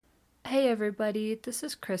Hey everybody, this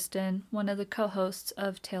is Kristen, one of the co-hosts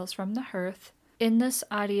of Tales from the Hearth. In this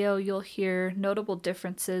audio, you'll hear notable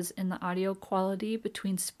differences in the audio quality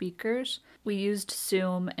between speakers. We used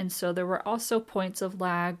Zoom, and so there were also points of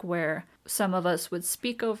lag where some of us would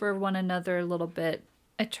speak over one another a little bit.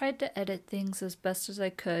 I tried to edit things as best as I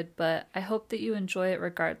could, but I hope that you enjoy it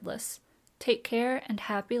regardless. Take care and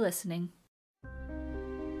happy listening.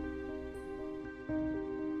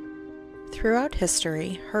 Throughout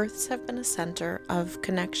history, hearths have been a center of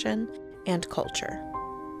connection and culture.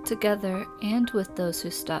 Together, and with those who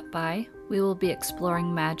stop by, we will be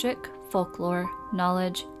exploring magic, folklore,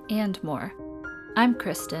 knowledge, and more. I'm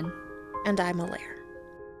Kristen. And I'm Alaire.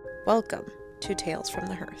 Welcome to Tales from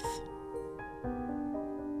the Hearth.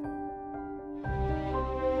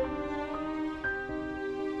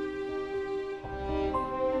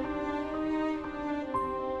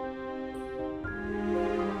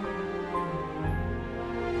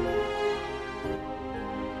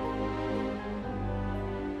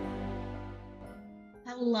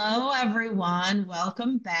 Hello, everyone.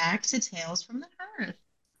 Welcome back to Tales from the Hearth.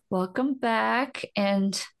 Welcome back,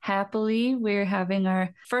 and happily, we're having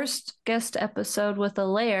our first guest episode with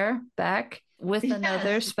Alaire back with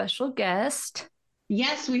another special guest.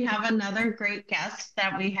 Yes, we have another great guest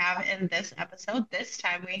that we have in this episode. This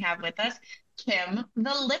time we have with us Kim,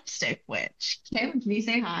 the Lipstick Witch. Kim, can you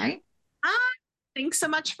say hi? Hi, thanks so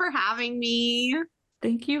much for having me.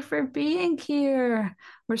 Thank you for being here.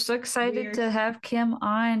 We're so excited to have Kim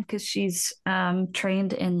on because she's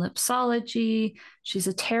trained in lipsology. She's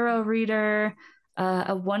a tarot reader,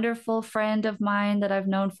 a wonderful friend of mine that I've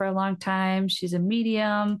known for a long time. She's a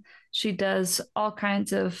medium. She does all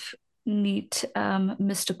kinds of neat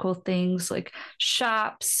mystical things like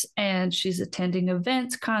shops, and she's attending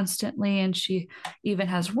events constantly, and she even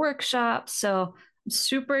has workshops. So I'm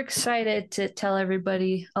super excited to tell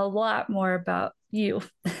everybody a lot more about you.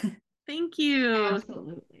 Thank you.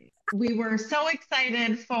 Absolutely. We were so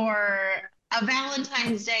excited for a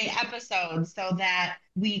Valentine's Day episode so that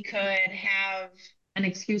we could have an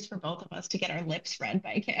excuse for both of us to get our lips read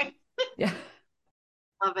by Kim. Yeah.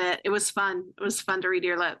 Love it. It was fun. It was fun to read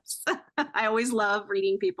your lips. I always love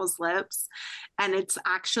reading people's lips. And it's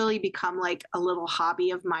actually become like a little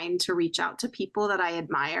hobby of mine to reach out to people that I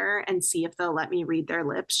admire and see if they'll let me read their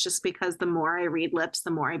lips, just because the more I read lips,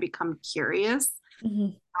 the more I become curious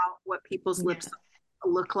about what people's lips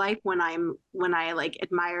look like when I like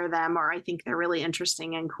admire them, or I think they're really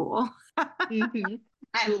interesting and cool.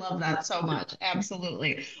 I love that so much.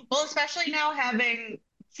 Absolutely. Well, especially now having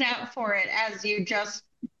sat for it as you just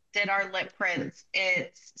did our lip prints.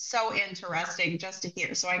 It's so interesting just to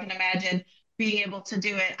hear. So I can imagine being able to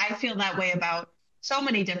do it. I feel that way about so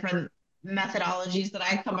many different methodologies that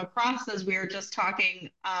I come across, as we were just talking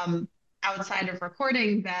outside of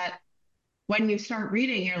recording, that when you start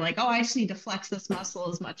reading, you're like, oh, I just need to flex this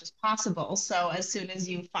muscle as much as possible. So as soon as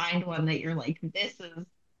you find one that you're like, this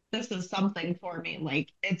is something for me, like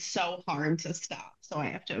it's so hard to stop. So I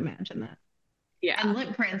have to imagine that. Yeah. And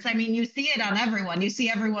lip prints, I mean, you see it on everyone. You see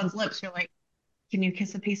everyone's lips. You're like, can you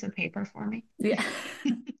kiss a piece of paper for me? Yeah.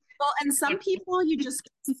 Well, and some people you just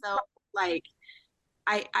get so like,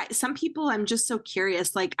 I some people I'm just so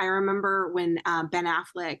curious. Like I remember when Ben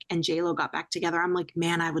Affleck and J-Lo got back together, I'm like,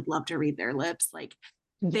 man, I would love to read their lips. Like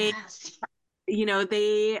they,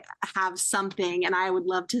 they have something, and I would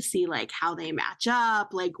love to see like how they match up.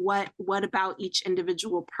 Like what about each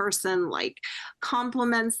individual person like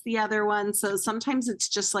complements the other one. So sometimes it's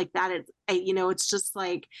just like that. It's just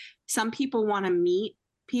like some people want to meet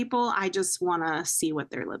people. I just want to see what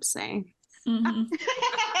their lips say.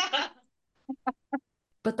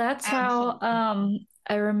 But that's how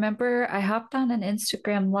I remember I hopped on an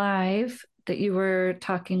Instagram live that you were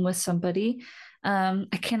talking with somebody.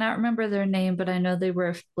 I cannot remember their name, but I know they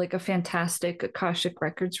were like a fantastic Akashic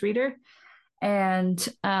Records reader. And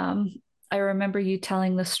I remember you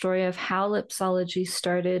telling the story of how lipsology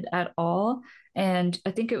started at all. And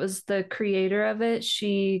I think it was the creator of it.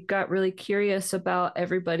 She got really curious about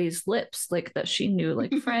everybody's lips, like that she knew,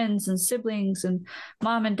 like friends and siblings and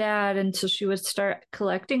mom and dad. And so she would start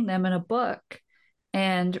collecting them in a book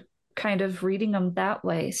and kind of reading them that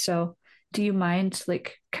way. So do you mind,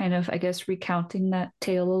 like, kind of, I guess, recounting that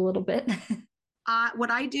tale a little bit?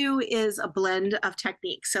 What I do is a blend of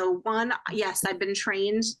techniques. So one, yes, I've been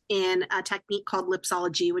trained in a technique called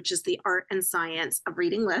lipsology, which is the art and science of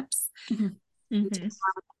reading lips.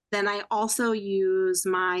 Then I also use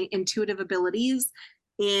my intuitive abilities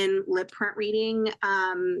in lip print reading.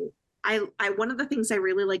 I one of the things I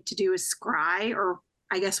really like to do is scry, or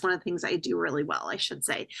I guess one of the things I do really well, I should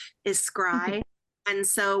say, is scry. And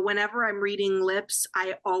so whenever I'm reading lips,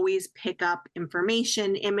 I always pick up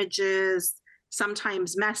information, images,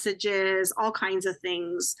 sometimes messages, all kinds of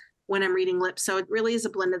things when I'm reading lips. So it really is a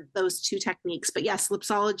blend of those two techniques. But yes,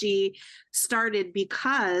 lipsology started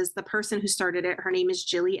because the person who started it, her name is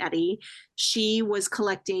Jilly Eddy. She was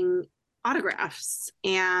collecting autographs,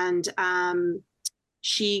 and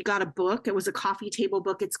she got a book. It was a coffee table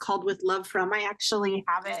book. It's called With Love From. I actually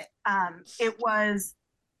have it. It was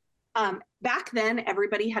back then,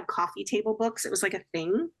 everybody had coffee table books. It was like a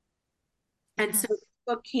thing. And so the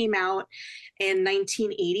book came out in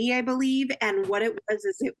 1980, I believe. And what it was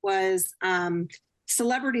is it was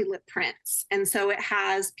celebrity lip prints. And so it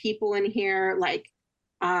has people in here like,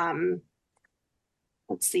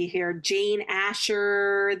 let's see here, Jane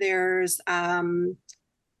Asher. There's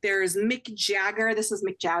Mick Jagger. This is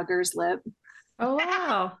Mick Jagger's lip. Oh,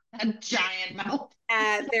 wow. A giant mouth.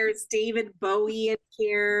 There's David Bowie in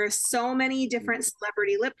here, so many different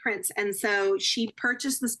celebrity lip prints. And so she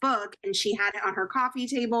purchased this book and she had it on her coffee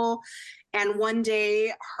table. And one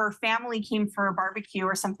day her family came for a barbecue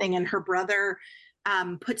or something, and her brother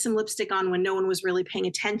put some lipstick on when no one was really paying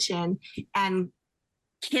attention and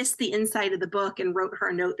kissed the inside of the book and wrote her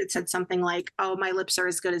a note that said something like, "Oh, my lips are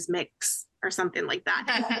as good as Mick's," or something like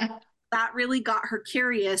that. That really got her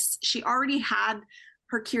curious. She already had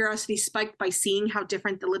her curiosity spiked by seeing how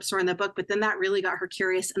different the lips were in the book, but then that really got her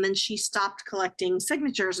curious. And then she stopped collecting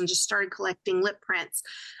signatures and just started collecting lip prints.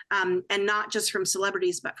 And not just from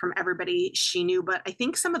celebrities, but from everybody she knew. But I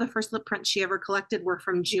think some of the first lip prints she ever collected were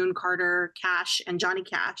from June Carter, Cash, and Johnny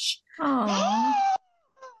Cash. Oh.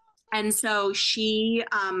 And so she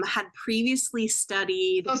had previously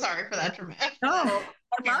studied. So sorry for that dramatic. Oh,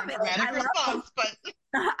 I love it. Dramatic response, but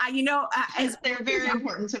as they're very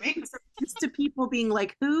important to me. Used to people being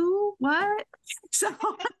like, "Who? What?" So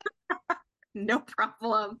no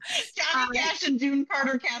problem. Johnny Cash and June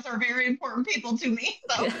Carter Cass are very important people to me.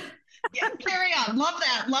 So yeah, carry on. Love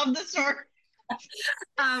that. Love the story.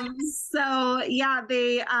 So yeah,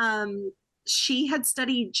 she had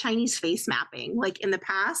studied Chinese face mapping like in the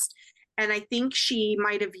past. And I think she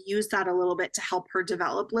might have used that a little bit to help her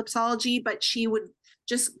develop lipsology, but she would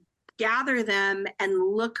just gather them and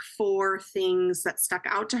look for things that stuck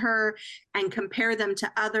out to her and compare them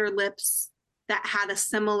to other lips that had a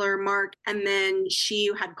similar mark. And then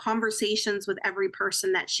she had conversations with every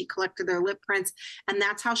person that she collected their lip prints. And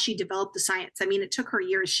that's how she developed the science. I mean, it took her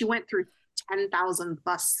years. She went through 10,000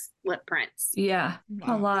 plus lip prints. Yeah,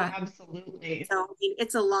 a lot. Absolutely. So I mean,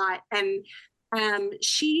 it's a lot. And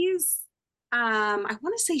she's, I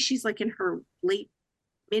want to say she's like in her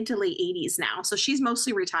mid to late 80s now. So she's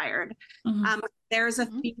mostly retired. Mm-hmm. There's a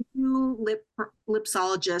few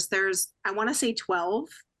lipsologists. There's, I want to say 12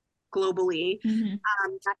 globally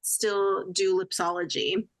that still do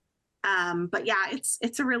lipsology. But yeah,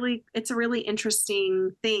 it's a really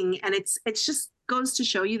interesting thing. And it's just goes to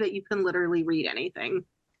show you that you can literally read anything.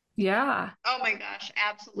 Yeah. Oh my gosh,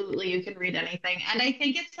 absolutely. You can read anything. And I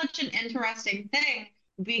think it's such an interesting thing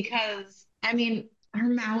because, I mean, our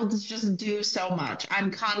mouths just do so much.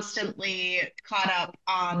 I'm constantly caught up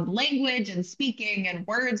on language and speaking and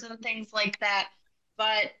words and things like that.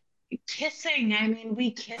 But kissing, I mean,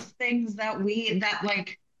 we kiss things that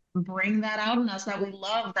like bring that out in us, that we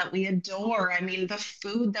love, that we adore. I mean, the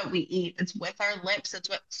food that we eat, it's with our lips. It's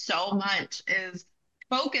what so much is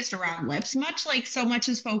focused around lips, much like so much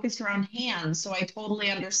is focused around hands. So I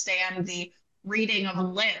totally understand the reading of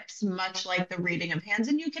lips, much like the reading of hands.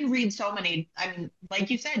 And you can read so many, I mean,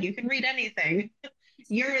 like you said, you can read anything.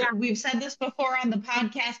 We've said this before on the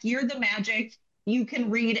podcast, you're the Magick. You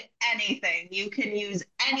can read anything. You can use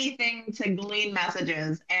anything to glean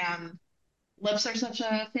messages. And lips are such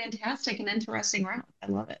a fantastic and interesting route. I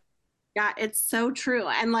love it. Yeah, it's so true.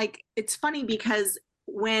 And like, it's funny because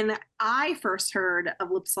when I first heard of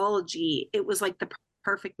lipsology, it was like the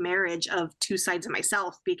perfect marriage of two sides of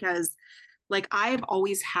myself, because like I've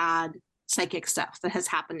always had psychic stuff that has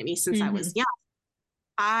happened to me since I was young.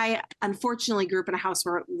 I unfortunately grew up in a house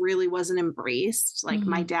where it really wasn't embraced. Like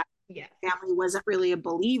my dad's family wasn't really a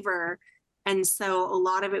believer. And so a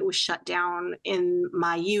lot of it was shut down in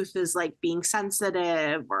my youth as like being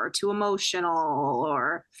sensitive or too emotional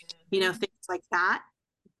or, things like that.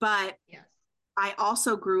 But I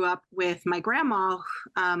also grew up with my grandma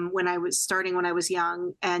when I was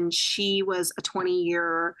young, and she was a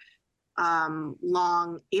 20-year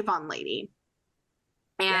long Avon lady.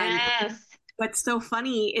 And what's so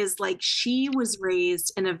funny is like she was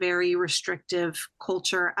raised in a very restrictive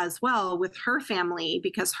culture as well with her family,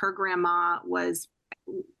 because her grandma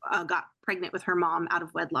got pregnant with her mom out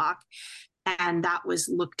of wedlock, and that was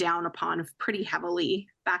looked down upon pretty heavily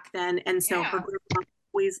back then. And so her Yeah. grandma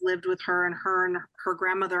always lived with her, and her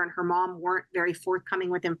grandmother and her mom weren't very forthcoming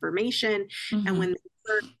with information. And when they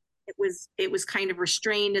were, it was kind of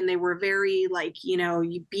restrained, and they were very like,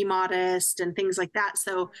 you be modest and things like that.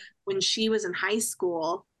 So when she was in high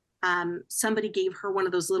school, somebody gave her one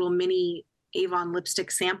of those little mini Avon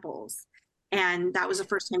lipstick samples. And that was the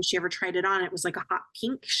first time she ever tried it on. It was like a hot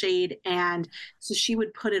pink shade. And so she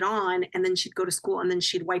would put it on, and then she'd go to school, and then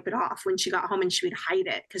she'd wipe it off when she got home, and she would hide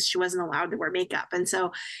it because she wasn't allowed to wear makeup. And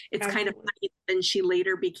so it's kind of funny. And she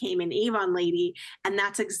later became an Avon lady. And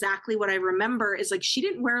that's exactly what I remember is like, she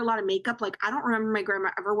didn't wear a lot of makeup. Like, I don't remember my grandma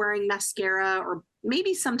ever wearing mascara or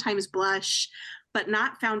maybe sometimes blush, but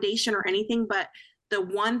not foundation or anything. But the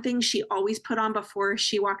one thing she always put on before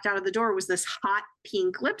she walked out of the door was this hot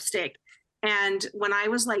pink lipstick. And when I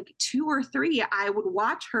was like 2 or 3, I would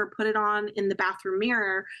watch her put it on in the bathroom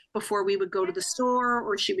mirror before we would go to the store,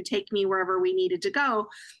 or she would take me wherever we needed to go.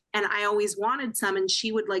 And I always wanted some, and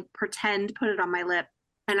she would like pretend put it on my lip.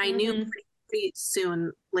 And I knew pretty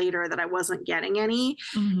soon later that I wasn't getting any.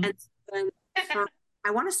 And then I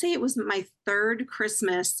want to say it was my 3rd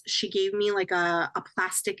Christmas, she gave me like a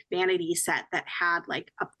plastic vanity set that had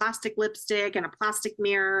like a plastic lipstick and a plastic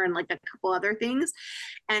mirror and like a couple other things.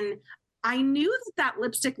 And I knew that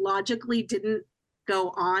lipstick logically didn't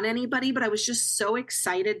go on anybody, but I was just so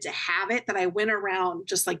excited to have it that I went around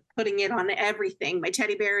just like putting it on everything, my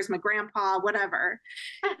teddy bears, my grandpa, whatever.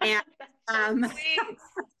 And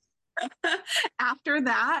after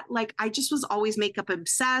that, like I just was always makeup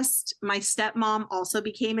obsessed. My stepmom also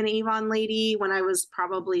became an Avon lady when I was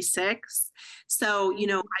probably 6. So,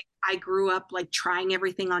 I grew up like trying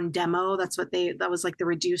everything on demo. That was like the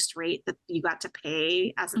reduced rate that you got to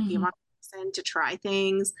pay as an Avon person to try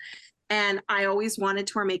things. And I always wanted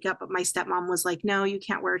to wear makeup, but my stepmom was like, no, you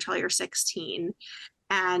can't wear it till you're 16.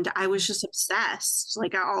 And I was just obsessed.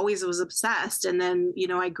 Like I always was obsessed. And then,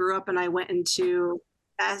 I grew up and I went into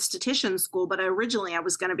esthetician school, but originally I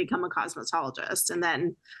was going to become a cosmetologist. And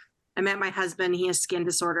then I met my husband. He has skin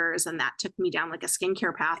disorders, and that took me down like a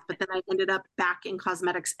skincare path. But then I ended up back in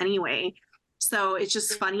cosmetics anyway. So it's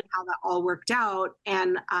just funny how that all worked out.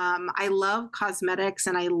 And I love cosmetics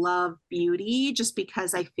and I love beauty just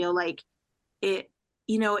because I feel like it,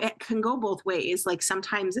 it can go both ways. Like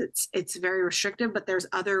sometimes it's very restrictive, but there's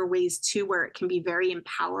other ways too where it can be very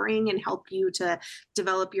empowering and help you to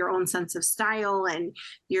develop your own sense of style and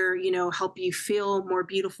help you feel more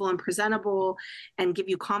beautiful and presentable and give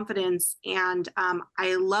you confidence. And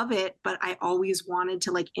I love it, but I always wanted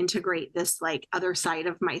to like integrate this like other side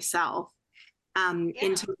of myself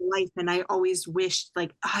into my life. And I always wished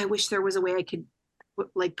like, I wish there was a way I could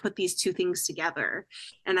like put these two things together.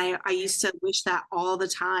 And I used to wish that all the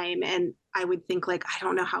time. And I would think like, I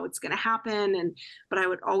don't know how it's going to happen. But I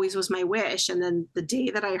would always was my wish. And then the day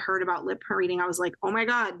that I heard about lip print reading, I was like, oh my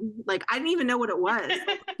God, like, I didn't even know what it was.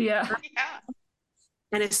 Yeah.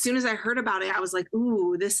 And as soon as I heard about it, I was like,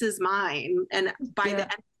 ooh, this is mine. And by the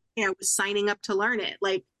end, I was signing up to learn it.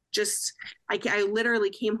 Like, I literally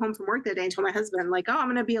came home from work that day and told my husband, like, oh, I'm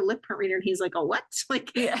going to be a lip print reader. And he's like, oh, what?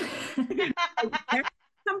 Like, where did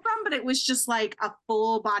come from? But it was just like a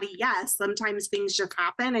full body yes. Sometimes things just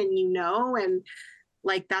happen and and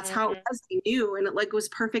like, that's how it was. I knew. And it like was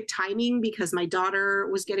perfect timing because my daughter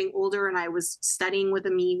was getting older and I was studying with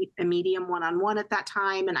a medium one-on-one at that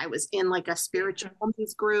time. And I was in like a spiritual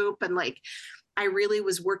women's group. And like, I really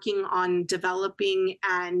was working on developing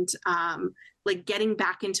and like getting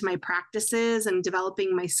back into my practices and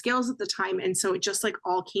developing my skills at the time. And so it just like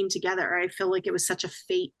all came together. I feel like it was such a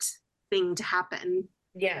fate thing to happen.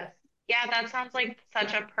 Yes. Yeah, that sounds like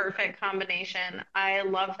such a perfect combination. I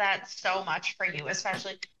love that so much for you,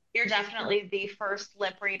 especially you're definitely the first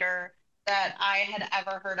lip reader that I had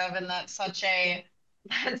ever heard of, and that's such a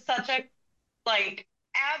like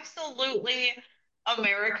absolutely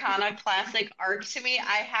Americana classic arc to me.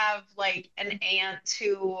 I have like an aunt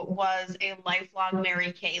who was a lifelong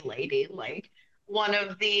Mary Kay lady, like one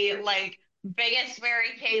of the like biggest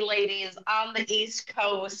Mary Kay ladies on the East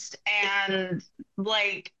Coast. And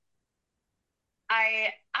like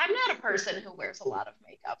I'm not a person who wears a lot of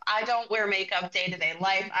makeup. I don't wear makeup day to day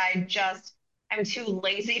life. I'm too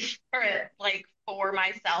lazy for it, like for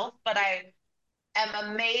myself, but I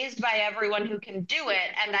am amazed by everyone who can do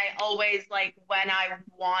it. And I always like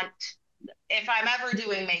if I'm ever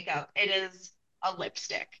doing makeup, it is a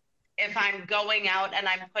lipstick. If I'm going out and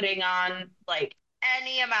I'm putting on like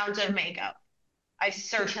any amount of makeup, I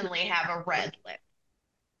certainly have a red lip.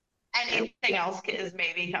 Anything else is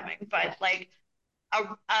maybe coming, but like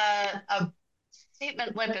a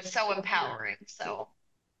statement lip is so empowering. So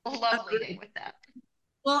love leading with that.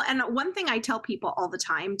 Well, and one thing I tell people all the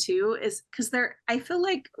time too is because I feel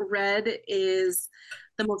like red is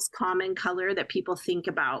the most common color that people think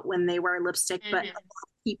about when they wear lipstick, but a lot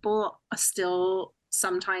of people still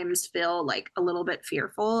sometimes feel like a little bit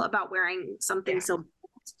fearful about wearing something so bold.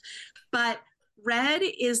 But red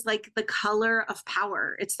is like the color of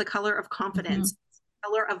power. It's the color of confidence. It's the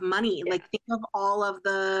color of money. Like think of all of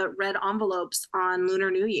the red envelopes on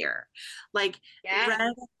Lunar New Year. Like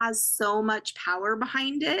red has so much power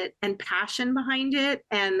behind it and passion behind it.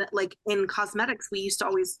 And like in cosmetics, we used to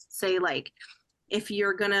always say like, if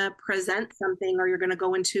you're going to present something or you're going to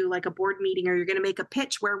go into like a board meeting or you're going to make a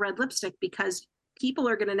pitch, wear red lipstick because people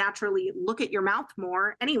are going to naturally look at your mouth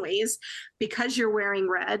more anyways because you're wearing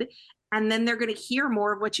red, and then they're going to hear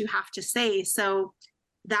more of what you have to say. So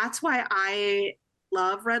that's why I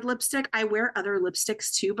love red lipstick. I wear other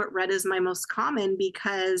lipsticks too, but red is my most common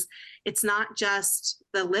because it's not just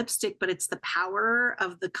the lipstick, but it's the power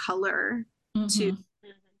of the color too.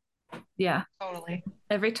 Yeah, totally.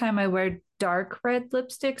 Every time I wear dark red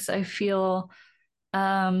lipsticks, I feel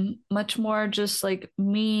much more just like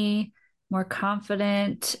me, more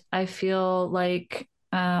confident. I feel like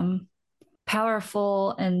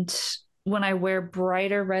powerful. And when I wear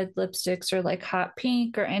brighter red lipsticks or like hot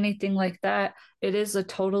pink or anything like that, it is a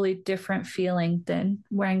totally different feeling than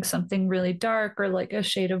wearing something really dark or like a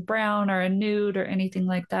shade of brown or a nude or anything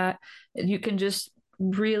like that. You can just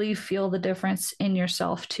really feel the difference in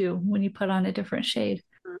yourself too when you put on a different shade.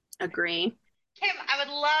 Agree. Kim, I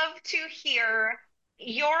would love to hear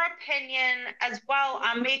your opinion as well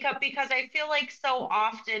on makeup because I feel like so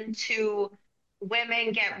often too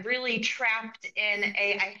women get really trapped in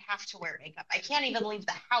I have to wear makeup. I can't even leave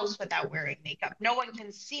the house without wearing makeup. No one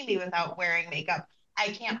can see me without wearing makeup. I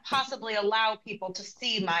can't possibly allow people to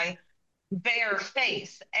see my bare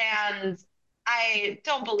face. And I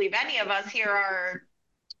don't believe any of us here are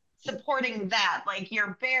supporting that. Like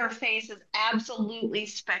your bare face is absolutely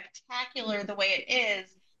spectacular the way it is.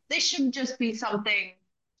 This should just be something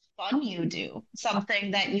fun you do,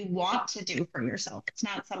 something that you want to do for yourself. It's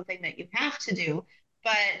not something that you have to do.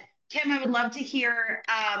 But Kim, I would love to hear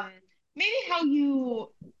maybe how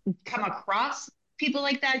you come across people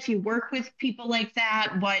like that. If you work with people like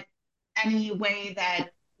that, what any way that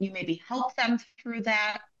you maybe help them through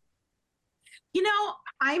that. You know,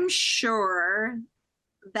 I'm sure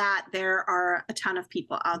that there are a ton of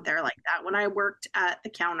people out there like that. When I worked at the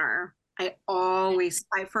counter,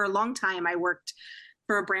 for a long time, I worked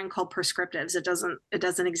for a brand called Prescriptives. It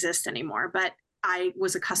doesn't exist anymore, but I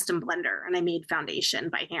was a custom blender and I made foundation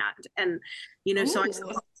by hand. And, so I saw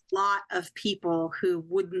a lot of people who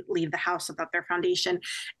wouldn't leave the house without their foundation.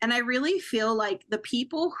 And I really feel like the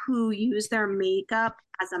people who use their makeup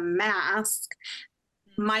as a mask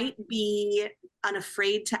might be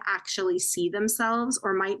unafraid to actually see themselves,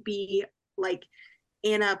 or might be like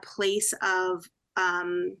in a place of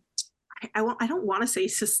I don't want to say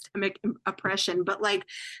systemic oppression, but like,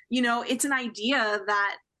 it's an idea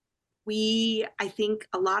that I think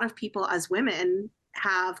a lot of people as women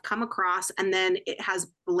have come across, and then it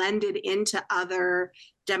has blended into other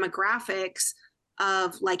demographics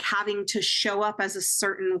of like having to show up as a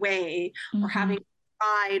certain way, or having to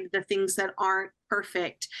hide the things that aren't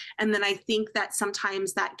perfect. And then I think that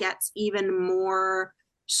sometimes that gets even more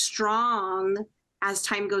strong as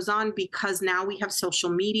time goes on, because now we have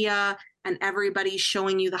social media and everybody's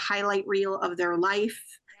showing you the highlight reel of their life.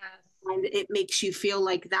 Yes. And it makes you feel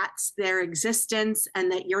like that's their existence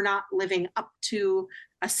and that you're not living up to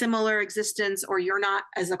a similar existence, or you're not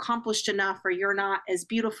as accomplished enough, or you're not as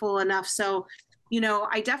beautiful enough. So,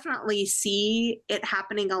 I definitely see it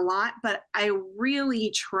happening a lot, but I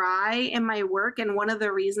really try in my work. And one of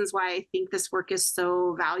the reasons why I think this work is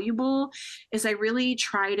so valuable is I really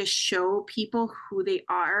try to show people who they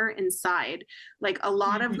are inside. Like a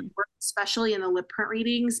lot of the work, especially in the lip print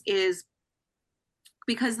readings, is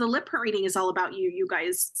because the lip print reading is all about you. You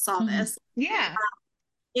guys saw this. Yeah.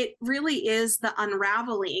 It really is the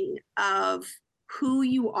unraveling of who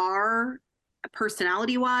you are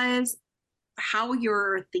personality wise, how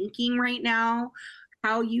you're thinking right now,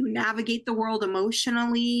 how you navigate the world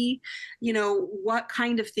emotionally, what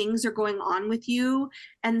kind of things are going on with you.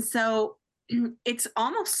 And so it's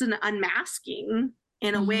almost an unmasking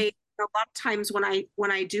in a way. A lot of times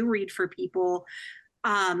when I do read for people,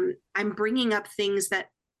 I'm bringing up things that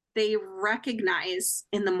they recognize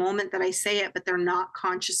in the moment that I say it, but they're not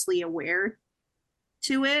consciously aware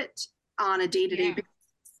to it on a day-to-day basis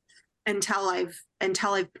until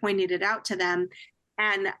I've pointed it out to them.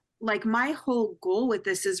 And like my whole goal with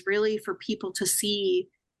this is really for people to see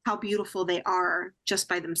how beautiful they are just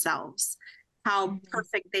by themselves, how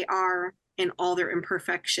perfect they are in all their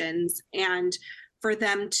imperfections, and for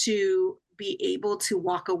them to be able to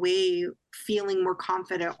walk away feeling more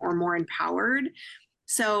confident or more empowered.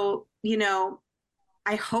 So,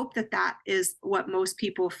 I hope that that is what most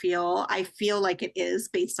people feel. I feel like it is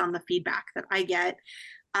based on the feedback that I get.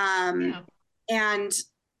 Yeah. And,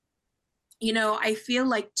 I feel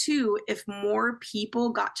like too, if more people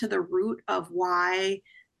got to the root of why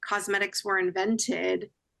cosmetics were invented,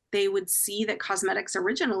 they would see that cosmetics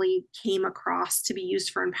originally came across to be used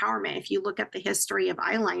for empowerment. If you look at the history of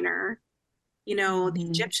eyeliner, the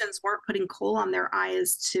Egyptians weren't putting kohl on their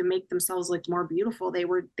eyes to make themselves look more beautiful.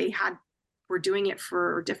 Were doing it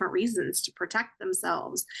for different reasons to protect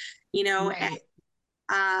themselves, Right.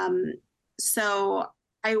 and so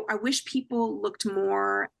I wish people looked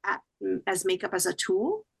more at as makeup as a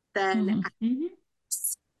tool than,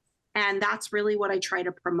 and that's really what I try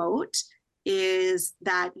to promote, is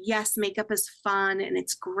that yes, makeup is fun and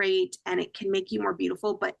it's great and it can make you more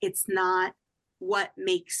beautiful, but it's not what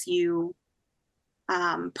makes you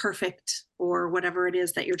perfect or whatever it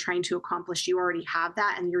is that you're trying to accomplish. You already have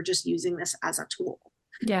that, and you're just using this as a tool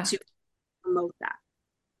to promote that.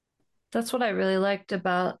 That's what I really liked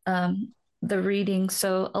about the reading.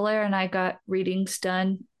 So Alara and I got readings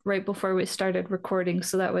done right before we started recording,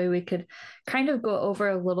 so that way we could kind of go over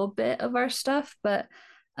a little bit of our stuff. But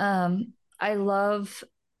I love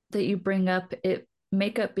that you bring up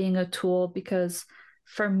makeup being a tool, because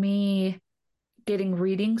for me, getting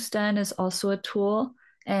readings done is also a tool.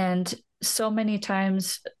 And so many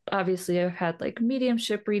times, obviously, I've had like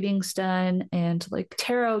mediumship readings done and like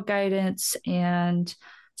tarot guidance and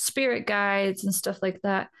spirit guides and stuff like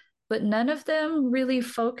that. But none of them really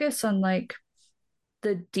focus on like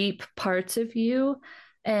the deep parts of you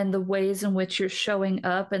and the ways in which you're showing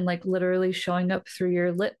up and like literally showing up through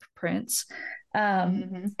your lip prints.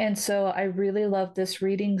 And so I really love this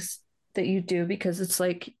readings that you do, because it's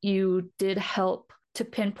like you did help to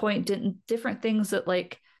pinpoint different things that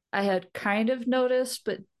like I had kind of noticed,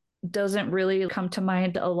 but doesn't really come to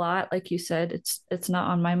mind a lot. Like you said, it's not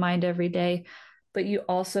on my mind every day, but you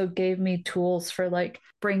also gave me tools for like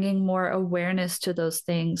bringing more awareness to those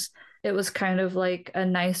things. It was kind of like a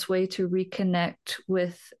nice way to reconnect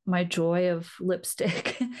with my joy of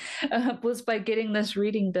lipstick was by getting this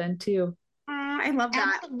reading done too. I love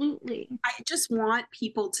that. Absolutely. I just want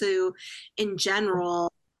people to, in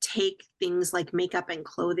general, take things like makeup and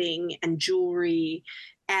clothing and jewelry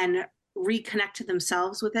and reconnect to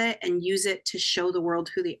themselves with it and use it to show the world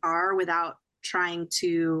who they are without trying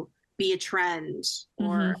to be a trend,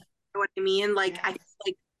 or you know what I mean? Like, I feel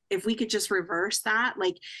like if we could just reverse that,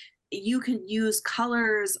 like you could use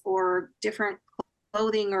colors or different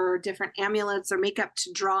clothing or different amulets or makeup to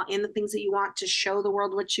draw in the things that you want, to show the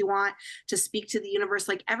world what you want, to speak to the universe.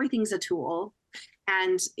 Like everything's a tool,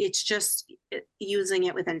 and it's just using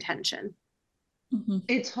it with intention.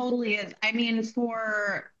 It totally is. I mean,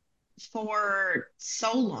 for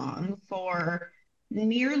so long, for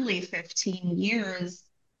nearly 15 years,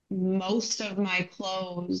 most of my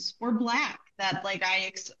clothes were black. That like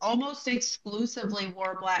almost exclusively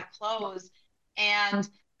wore black clothes. And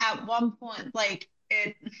at one point, like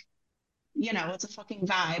it's a fucking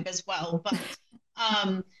vibe as well. But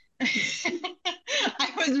I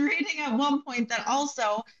was reading at one point that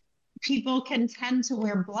also people can tend to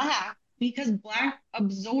wear black because black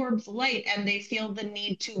absorbs light and they feel the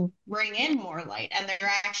need to bring in more light, and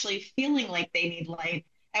they're actually feeling like they need light.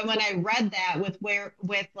 And when I read that with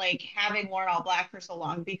like having worn all black for so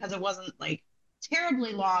long, because it wasn't like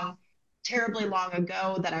terribly long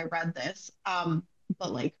ago that I read this,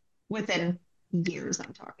 but like within years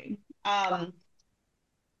I'm talking. And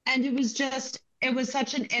it was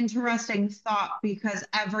such an interesting thought, because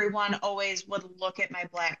everyone always would look at my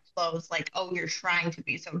black clothes like, oh, you're trying to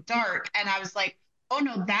be so dark. And I was like, oh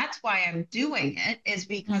no, that's why I'm doing it, is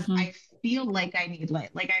because I feel like I need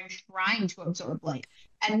light. Like I'm trying to absorb light.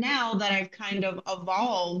 And now that I've kind of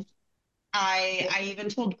evolved, I even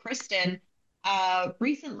told Kristen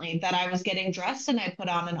recently that I was getting dressed and I put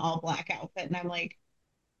on an all black outfit. And I'm like,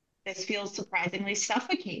 this feels surprisingly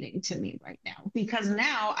suffocating to me right now, because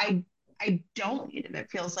now I don't need it.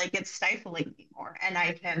 It feels like it's stifling me more, and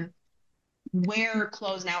I can wear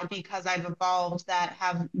clothes now because I've evolved that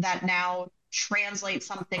now translate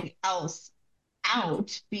something else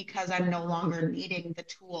out, because I'm no longer needing the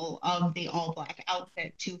tool of the all black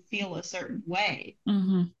outfit to feel a certain way.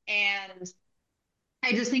 And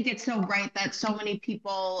I just think it's so right that so many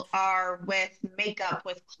people are with makeup,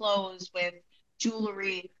 with clothes, with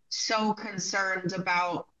jewelry, so concerned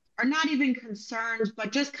about, are not even concerned,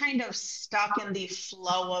 but just kind of stuck in the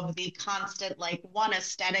flow of the constant, like one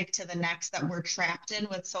aesthetic to the next that we're trapped in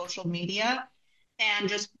with social media, and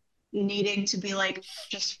just needing to be like,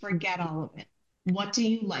 just forget all of it. What do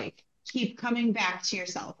you like? Keep coming back to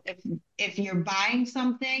yourself. If you're buying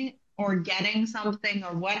something or getting something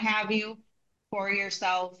or what have you for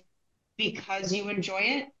yourself because you enjoy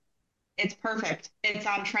it, it's perfect. It's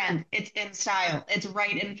on trend. It's in style. It's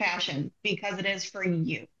right in fashion because it is for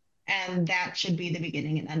you. And that should be the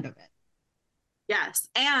beginning and end of it. Yes.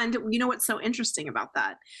 And you know what's so interesting about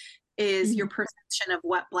that is your perception of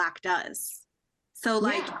what black does. So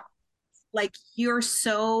Yeah. like you're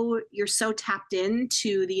so tapped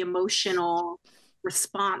into the emotional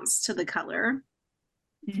response to the color.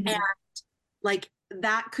 And like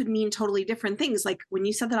that could mean totally different things. Like when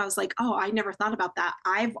you said that, I was like, oh, I never thought about that.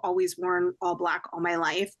 I've always worn all black all my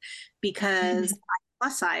life because I'm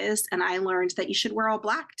plus sized, and I learned that you should wear all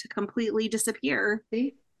black to completely disappear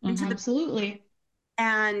See? into the. Absolutely.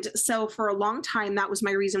 And so for a long time, that was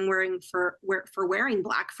my reason for wearing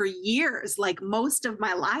black for years, like most of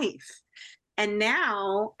my life. And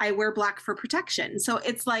now I wear black for protection. So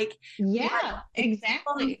it's like, Yeah,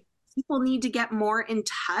 exactly. People need to get more in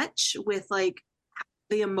touch with like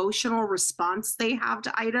the emotional response they have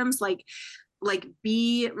to items, like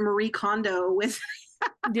be Marie Kondo with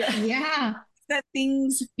Yeah. that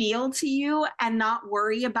things feel to you and not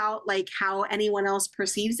worry about like how anyone else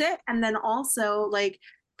perceives it. And then also like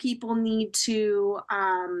people need to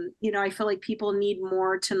I feel like people need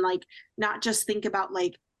more to like not just think about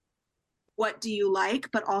like what do you like,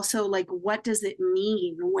 but also like what does it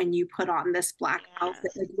mean when you put on this black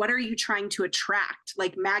outfit? Like what are you trying to attract?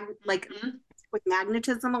 Like with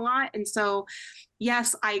magnetism a lot. And so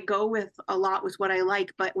yes, I go with a lot with what I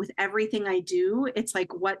like, but with everything I do, it's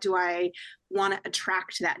like what do I want to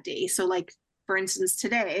attract that day? So like for instance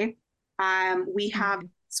today, we have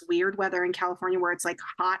this weird weather in California where it's like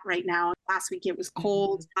hot right now. Last week it was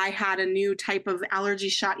cold. I had a new type of allergy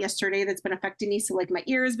shot yesterday that's been affecting me. So like my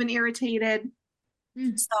ear has been irritated.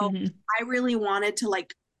 So I really wanted to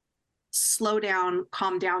like slow down,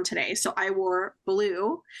 calm down today. So I wore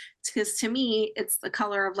blue because to me, it's the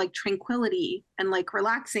color of like tranquility and like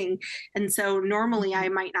relaxing. And so normally I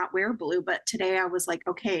might not wear blue, but today I was like,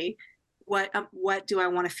 okay, what do I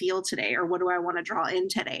want to feel today, or what do I want to draw in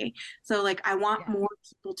today? So like I want more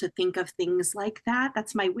people to think of things like that.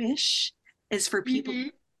 That's my wish, is for people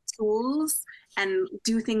to tools and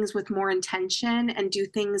do things with more intention and do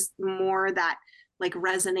things more that like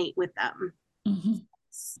resonate with them.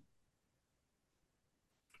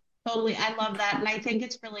 Totally. I love that. And I think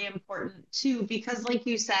it's really important too, because like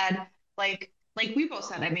you said, like we both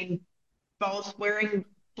said, I mean, both wearing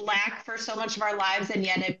black for so much of our lives, and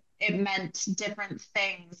yet it meant different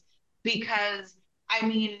things. Because I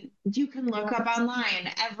mean, you can look up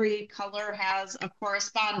online, every color has a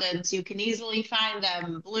correspondence. You can easily find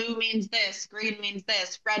them. Blue means this, green means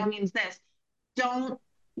this, red means this. Don't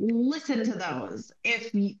listen to those.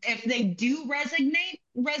 If they do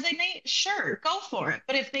resonate, sure, go for it.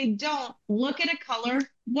 But if they don't, look at a color.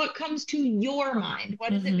 What comes to your mind?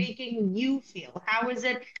 What is it making you feel? How is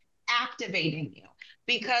it activating you?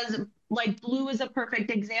 Because like blue is a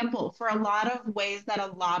perfect example. For a lot of ways that a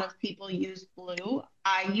lot of people use blue,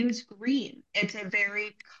 I use green. It's a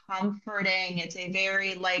very comforting, it's a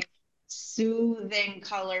very like soothing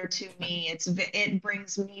color to me. It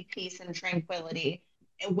brings me peace and tranquility,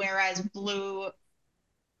 whereas blue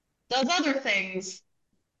does other things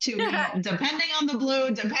to me, depending on the blue,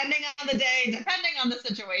 depending on the day, depending on the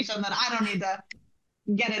situation, that I don't need to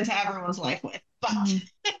get into everyone's life with. But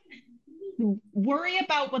worry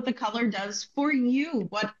about what the color does for you,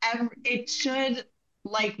 whatever it should,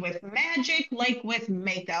 like with magic, like with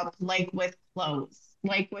makeup, like with clothes,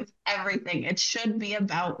 like with everything. It should be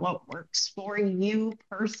about what works for you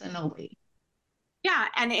personally. Yeah,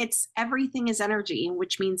 and it's everything is energy,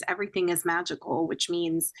 which means everything is magical, which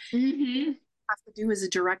means have to do is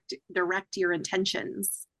direct your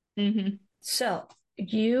intentions. So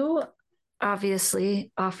you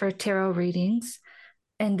obviously offer tarot readings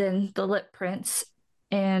and then the lip prints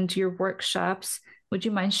and your workshops. Would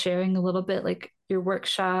you mind sharing a little bit, like your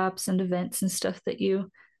workshops and events and stuff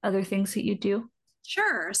other things that you do?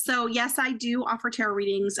 Sure. So yes, I do offer tarot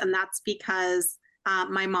readings, and that's because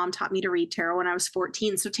my mom taught me to read tarot when I was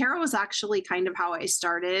 14. So tarot was actually kind of how I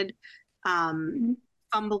started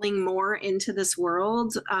fumbling more into this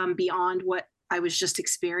world beyond what I was just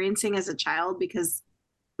experiencing as a child, because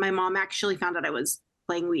my mom actually found out I was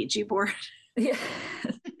playing Ouija board. Yeah.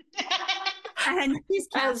 And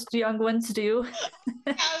as young ones do.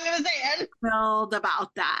 I was gonna say thrilled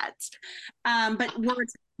about that. But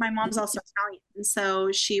my mom's also Italian. And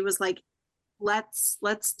so she was like, let's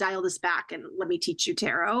dial this back and let me teach you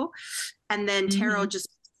tarot. And then tarot just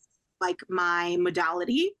like my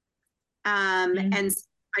modality. And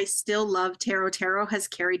I still love tarot. Tarot has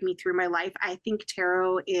carried me through my life. I think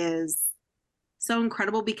tarot is so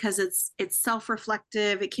incredible because it's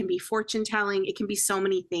self-reflective. It can be fortune telling. It can be so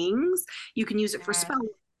many things. You can use it for spell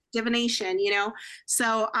divination,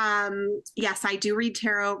 so yes, I do read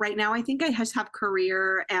tarot right now. I think I just have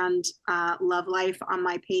career and love life on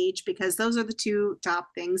my page because those are the two top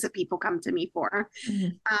things that people come to me for.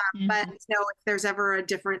 But if there's ever a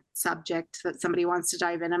different subject that somebody wants to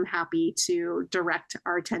dive in, I'm happy to direct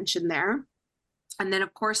our attention there. And then,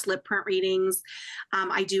 of course, lip print readings.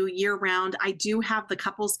 I do year round. I do have the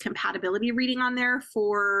couples compatibility reading on there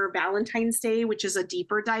for Valentine's Day, which is a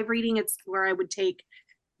deeper dive reading. It's where I would take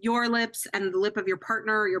your lips and the lip of your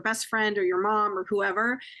partner or your best friend or your mom or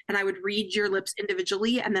whoever, and I would read your lips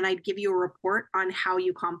individually, and then I'd give you a report on how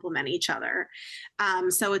you complement each other.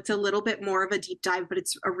 So it's a little bit more of a deep dive, but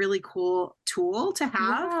it's a really cool tool to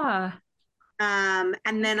have. Yeah.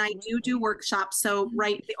 And then I do workshops. So,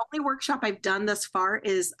 the only workshop I've done thus far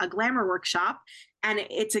is a glamour workshop, and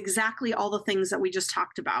it's exactly all the things that we just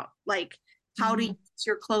talked about, like how to use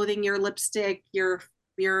your clothing, your lipstick,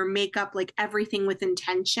 your makeup, like everything with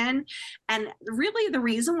intention. And really the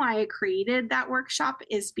reason why I created that workshop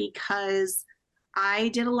is because I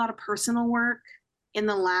did a lot of personal work in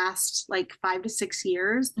the last like 5 to 6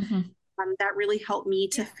 years. That really helped me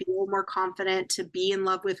to feel more confident, to be in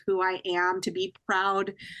love with who I am, to be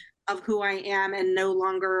proud of who I am, and no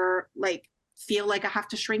longer like feel like I have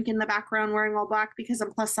to shrink in the background wearing all black because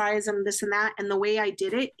I'm plus size and this and that. And the way I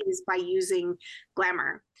did it is by using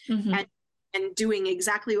glamour and doing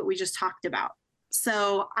exactly what we just talked about.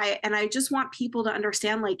 So I just want people to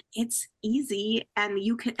understand, like, it's easy and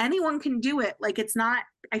anyone can do it. Like, it's not,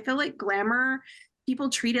 I feel like glamour, people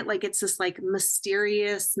treat it like it's this like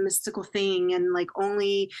mysterious, mystical thing. And like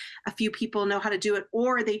only a few people know how to do it,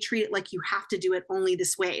 or they treat it like you have to do it only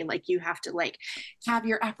this way. Like you have to like have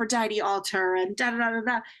your Aphrodite altar and da da da da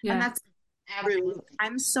da. Yeah. And that's rude.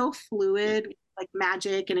 I'm so fluid, like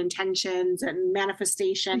magic and intentions and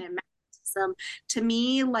manifestation and to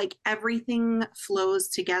me, like everything flows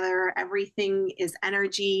together, everything is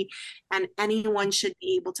energy, and anyone should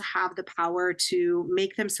be able to have the power to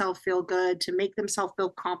make themselves feel good, to make themselves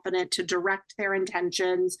feel confident, to direct their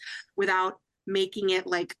intentions without making it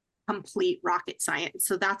like complete rocket science.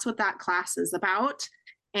 So that's what that class is about.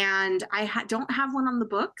 And I don't have one on the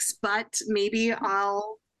books, but maybe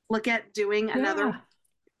I'll look at doing another.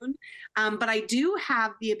 But I do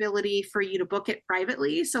have the ability for you to book it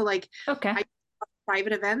privately. So like I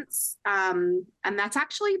private events. And that's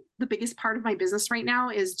actually the biggest part of my business right now,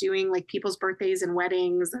 is doing like people's birthdays and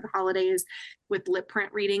weddings and holidays with lip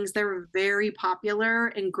print readings. They're very popular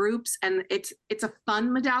in groups, and it's a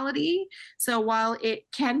fun modality. So while it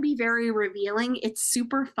can be very revealing, it's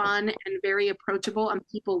super fun and very approachable, and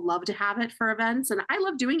people love to have it for events. And I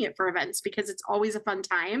love doing it for events because it's always a fun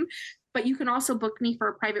time. But you can also book me for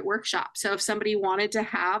a private workshop. So if somebody wanted to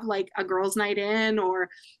have like a girls' night in, or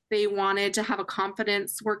they wanted to have a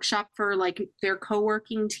confidence workshop for like their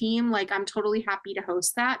co-working team, like I'm totally happy to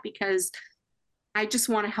host that, because I just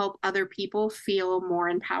want to help other people feel more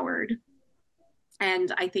empowered.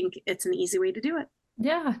 And I think it's an easy way to do it.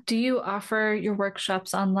 Yeah. Do you offer your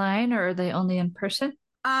workshops online, or are they only in person?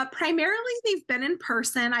 Primarily, they've been in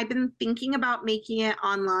person. I've been thinking about making it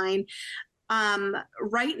online.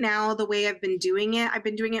 Right now, the way I've been doing it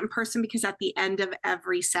in person, because at the end of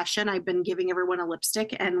every session, I've been giving everyone a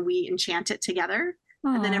lipstick and we enchant it together.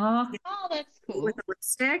 Aww. And then that's cool. With a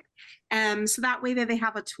lipstick. So that way that they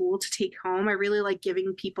have a tool to take home. I really like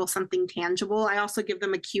giving people something tangible. I also give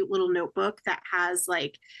them a cute little notebook that has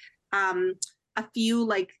like a few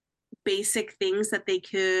like basic things that they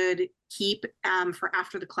could keep for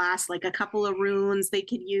after the class, like a couple of runes they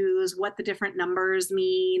could use, what the different numbers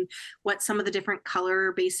mean, what some of the different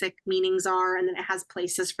color basic meanings are, and then it has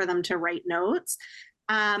places for them to write notes.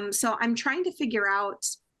 So I'm trying to figure out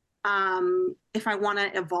if I want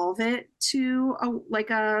to evolve it to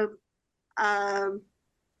a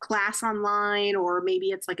class online, or maybe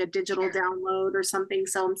it's like a digital download or something.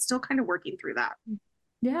 So I'm still kind of working through that.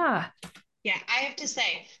 Yeah. Yeah, I have to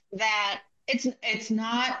say that it's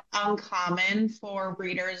not uncommon for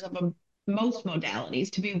readers of most modalities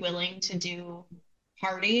to be willing to do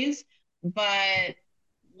parties, but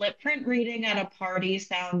lip print reading at a party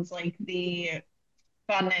sounds like the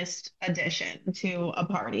funnest addition to a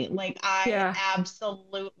party. Like I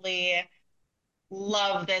absolutely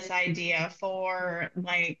love this idea for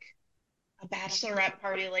like a bachelorette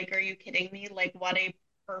party. Like, are you kidding me? Like what a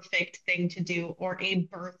perfect thing to do, or a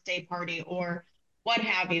birthday party or what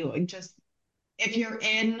have you. And just if you're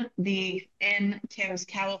in Tim's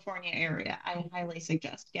California area, I highly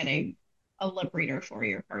suggest getting a lip reader for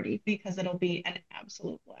your party because it'll be an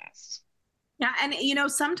absolute blast. Yeah, and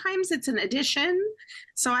sometimes it's an addition.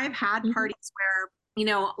 So I've had parties where,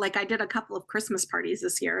 like I did a couple of Christmas parties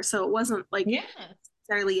this year. So it wasn't like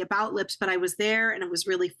necessarily about lips, but I was there and it was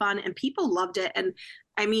really fun and people loved it. And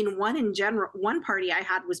I mean, one party I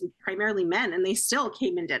had was primarily men and they still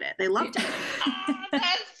came and did it. They loved it. Oh,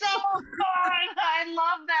 that's so fun. I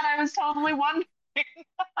love that. I was totally wondering.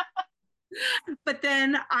 But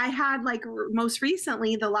then I had like most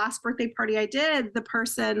recently, the last birthday party I did, the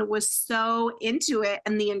person was so into it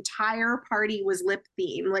and the entire party was lip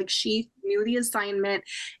theme. Like she knew the assignment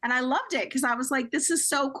and I loved it because I was like, this is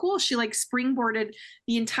so cool. She like springboarded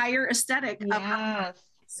the entire aesthetic of her.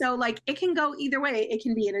 So like it can go either way. It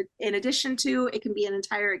can be in addition to, it can be an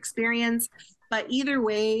entire experience. But either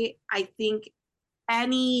way, I think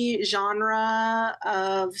any genre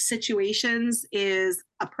of situations is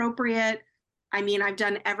appropriate. I mean, I've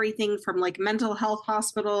done everything from like mental health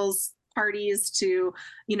hospitals parties to,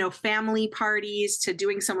 family parties to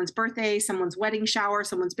doing someone's birthday, someone's wedding shower,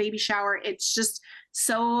 someone's baby shower. It's just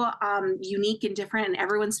so unique and different, and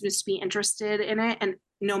everyone seems to be interested in it. And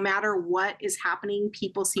no matter what is happening,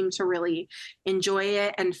 people seem to really enjoy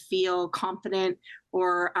it and feel confident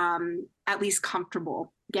or at least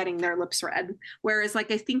comfortable getting their lips read. Whereas like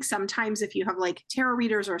I think sometimes if you have like tarot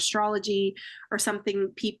readers or astrology or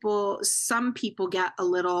something, some people get a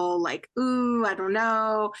little like, ooh, I don't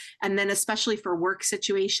know. And then especially for work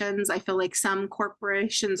situations, I feel like some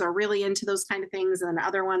corporations are really into those kind of things and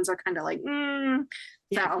other ones are kind of like,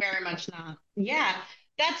 Yeah, very much not. Yeah.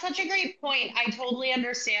 That's such a great point. I totally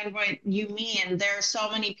understand what you mean. There are so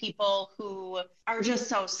many people who are just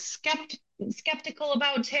so skeptical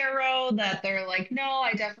about tarot that they're like, no,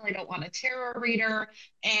 I definitely don't want a tarot reader.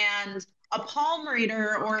 And a palm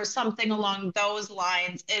reader or something along those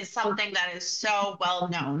lines is something that is so well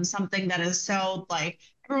known, something that is so like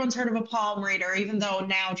everyone's heard of a palm reader, even though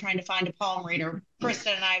now trying to find a palm reader,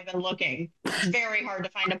 Kristen and I have been looking. It's very hard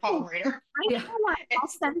to find a palm reader.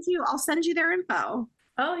 I'll send you their info.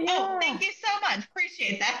 Oh, yeah. Oh, thank you so much.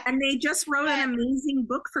 Appreciate that. And they just wrote an amazing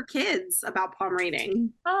book for kids about palm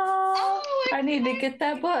reading. Oh, I need to get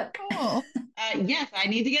that book. Cool. Yes, I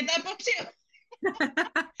need to get that book too.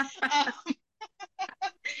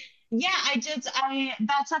 Yeah,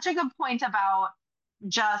 that's such a good point about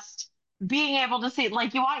just being able to see,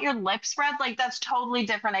 like, you want your lips read, like, that's totally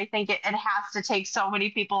different. I think it has to take so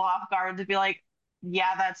many people off guard to be like,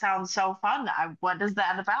 yeah, that sounds so fun. What is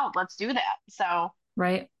that about? Let's do that. So,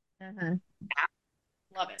 right. Yeah.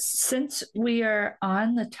 Love it. Since we are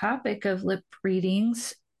on the topic of lip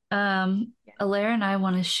readings, Alaire and I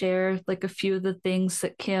want to share like a few of the things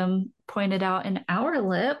that Kim pointed out in our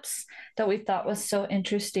lips that we thought was so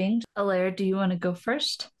interesting. Alaire, do you want to go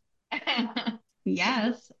first?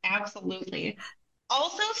 Yes, absolutely.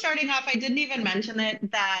 Also, starting off, I didn't even mention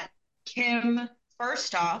it that Kim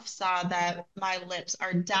first off saw that my lips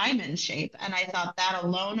are diamond shape, and I thought that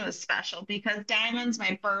alone was special because diamond's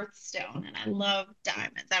my birthstone and I love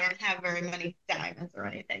diamonds. I don't have very many diamonds or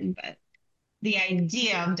anything, but the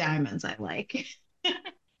idea of diamonds I like.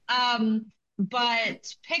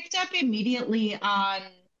 But picked up immediately on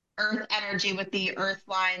earth energy with the earth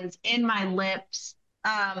lines in my lips.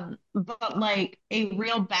 But like a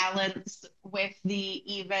real balance with the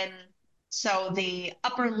even. So the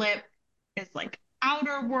upper lip is like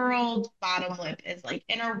outer world, bottom lip is like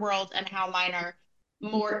inner world, and how mine are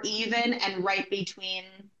more even and right between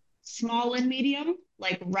small and medium,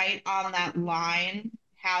 like right on that line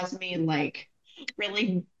has me like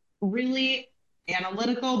really, really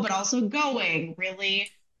analytical, but also going, really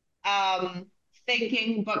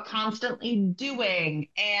thinking, but constantly doing.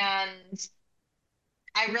 And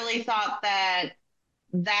I really thought that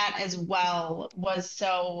that as well was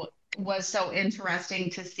so interesting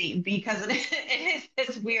to see because it is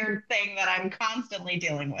this weird thing that I'm constantly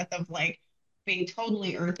dealing with of like being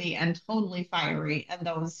totally earthy and totally fiery and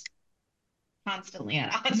those constantly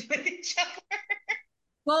at odds with each other.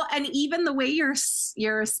 Well, and even the way your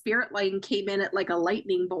spirit line came in at like a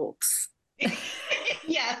lightning bolt.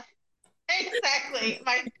 Yes, exactly.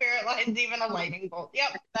 My spirit line's even a lightning bolt.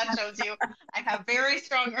 Yep, that shows you. I have very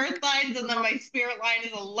strong earth lines, and then my spirit line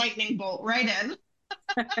is a lightning bolt right in.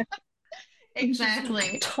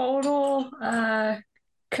 Exactly. Total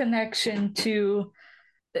connection to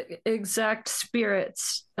exact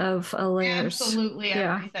spirits of Alaire's. Absolutely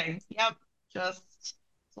everything. Yep. Just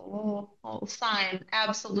a little sign.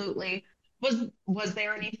 Absolutely. Was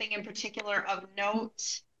there anything in particular of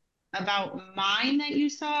note about mine that you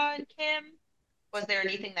saw, Kim? Was there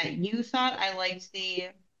anything that you thought? I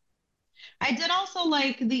did also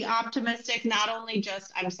like the optimistic, not only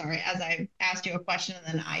just, I'm sorry, as I asked you a question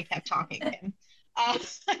and then I kept talking, Kim. Uh,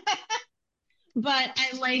 but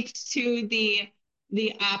I liked too the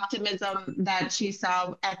optimism that she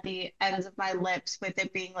saw at the ends of my lips, with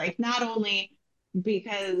it being like not only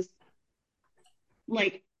because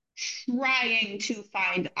like trying to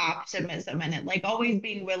find optimism in it, like always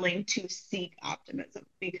being willing to seek optimism,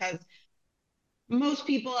 because most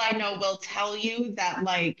people I know will tell you that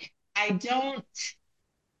like I don't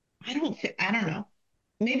know.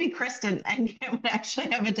 Maybe Kristen and Kim would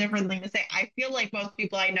actually have a different thing to say. I feel like most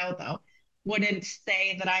people I know though wouldn't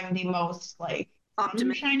say that I'm the most like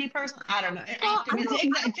Optimistic. sunshiny person. I don't know. Well, Optimist,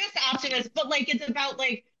 just optimist. But like it's about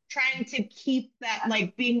like trying to keep that,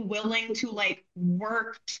 like being willing to like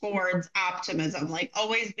work towards optimism. Like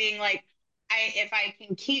always being like, if I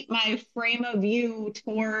can keep my frame of view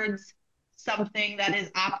towards something that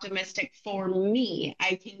is optimistic for me,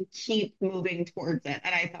 I can keep moving towards it.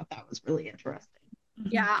 And I thought that was really interesting.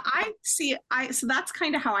 yeah, I see. So that's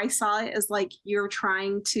kind of how I saw it, is like you're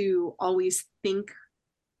trying to always think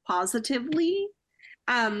positively.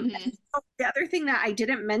 Mm-hmm. The other thing that I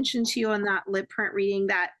didn't mention to you in that lip print reading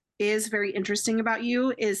that is very interesting about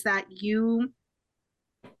you is that you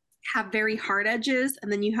have very hard edges,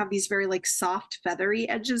 and then you have these very like soft feathery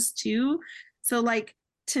edges too. So like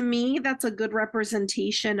to me that's a good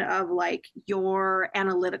representation of like your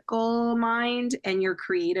analytical mind and your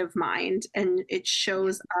creative mind, and it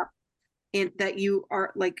shows up in that you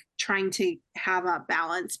are like trying to have a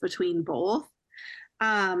balance between both.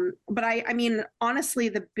 But I mean honestly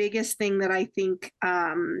the biggest thing that I think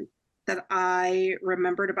that I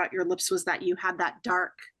remembered about your lips was that you had that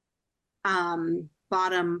dark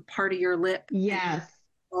bottom part of your lip, Yes.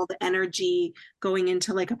 all the energy going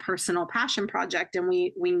into like a personal passion project, and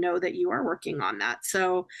we know that you are working on that.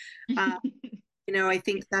 So I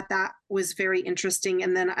think that that was very interesting.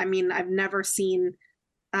 And then I mean I've never seen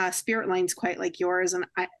spirit lines quite like yours, and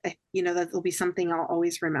that will be something I'll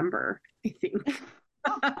always remember, I think.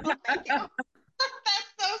 Oh, thank you.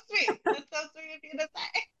 That's so sweet. That's so sweet of you to say.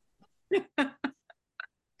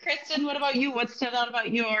 Kristen, what about you? What stood out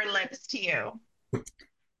about your lips to you?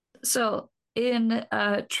 So, in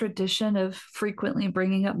a tradition of frequently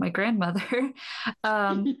bringing up my grandmother,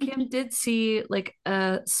 Kim did see like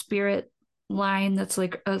a spirit line that's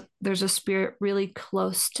like there's a spirit really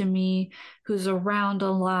close to me who's around a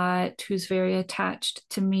lot, who's very attached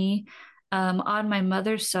to me. On my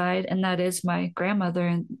mother's side, and that is my grandmother,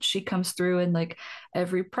 and she comes through in like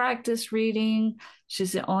every practice reading.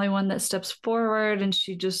 She's the only one that steps forward, and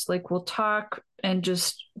she just like will talk and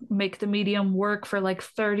just make the medium work for like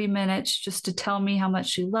 30 minutes just to tell me how much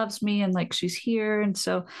she loves me and like she's here. And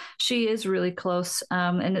so she is really close.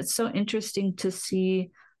 And it's so interesting to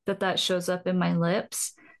see that that shows up in my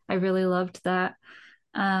lips. I really loved that.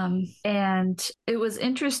 And it was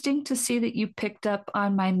interesting to see that you picked up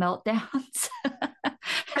on my meltdowns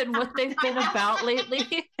and what they've been about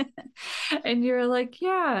lately. And you're like,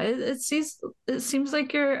 yeah, it seems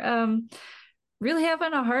like you're really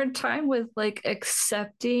having a hard time with like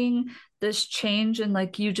accepting this change, and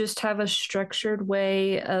like you just have a structured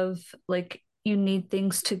way of like you need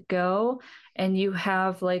things to go, and you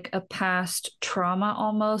have like a past trauma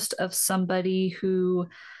almost of somebody who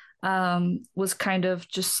was kind of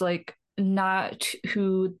just like not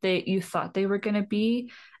who you thought they were going to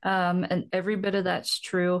be. And every bit of that's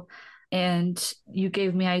true. And you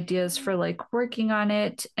gave me ideas for like working on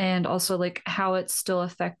it, and also like how it's still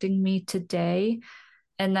affecting me today.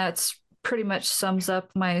 And that's pretty much sums up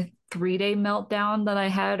my 3-day meltdown that I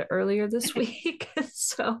had earlier this week.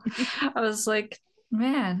 So I was like,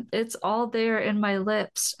 man, it's all there in my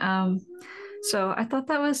lips. So I thought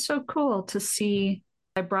that was so cool to see.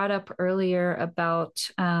 I brought up earlier about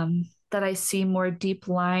that I see more deep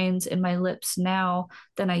lines in my lips now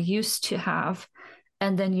than I used to have.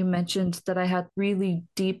 And then you mentioned that I had really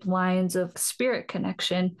deep lines of spirit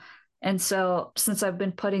connection. And so, since I've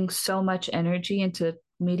been putting so much energy into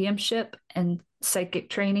mediumship and psychic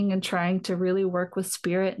training and trying to really work with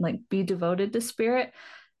spirit and like be devoted to spirit,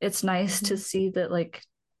 it's nice to see that like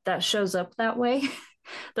that shows up that way.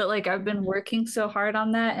 That like I've been working so hard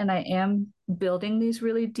on that, and I am building these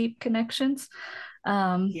really deep connections.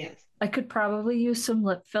 Yes. I could probably use some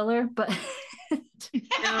lip filler, but No,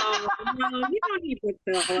 you don't need lip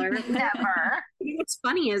filler. Never. What's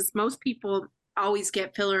funny is most people always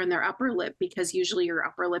get filler in their upper lip because usually your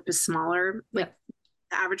upper lip is smaller. Like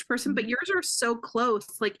the average person, but yours are so close.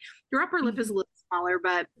 Like your upper lip is a little smaller,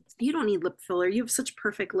 but you don't need lip filler. You have such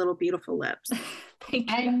perfect little beautiful lips.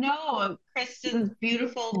 Thank you. I know Kristen's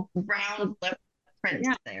beautiful round lip print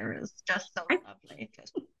there is just so lovely.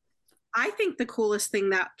 I think the coolest thing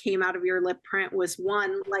that came out of your lip print was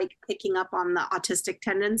one, like picking up on the autistic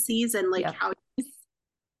tendencies and like how you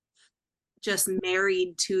just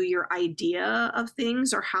married to your idea of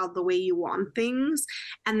things or how the way you want things.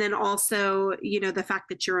 And then also, you know, the fact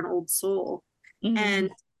that you're an old soul. And,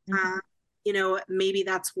 you know, maybe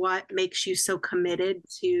that's what makes you so committed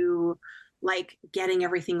to like getting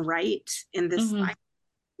everything right in this life.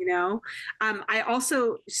 You know, I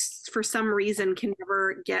also, for some reason, can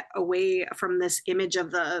never get away from this image of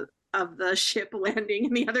the ship landing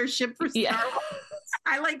and the other ship for Star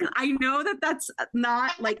Wars. I know that that's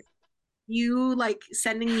not like you like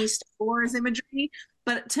sending me Star Wars imagery,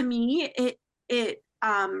 but to me, it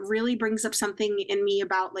really brings up something in me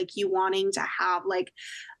about like you wanting to have like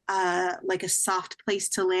a soft place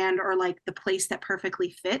to land or like the place that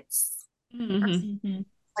perfectly fits.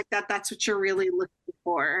 Like that's what you're really looking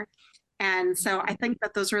for. And so I think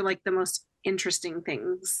that those are like the most interesting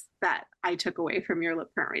things that I took away from your lip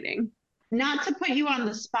print reading. Not to put you on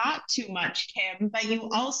the spot too much, Kim, but you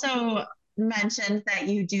also mentioned that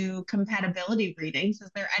you do compatibility readings. Is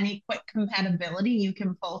there any quick compatibility you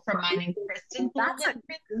can pull from mine and Kristen's lip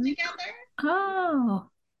prints together? Oh,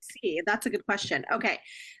 see, that's a good question. Okay.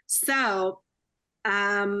 So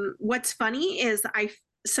what's funny is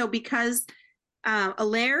because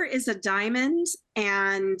Alaire is a diamond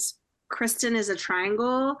and Kristen is a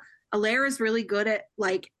triangle. Alaire is really good at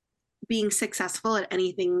like being successful at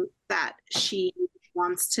anything that she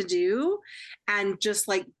wants to do and just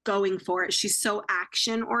like going for it. She's so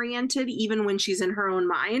action oriented, even when she's in her own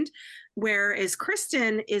mind. Whereas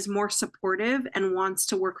Kristen is more supportive and wants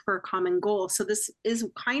to work for a common goal. So this is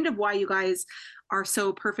kind of why you guys are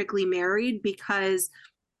so perfectly married, because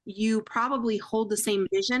you probably hold the same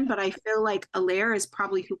vision, but I feel like Alaire is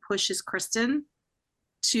probably who pushes Kristen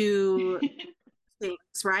to things,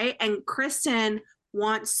 right? And Kristen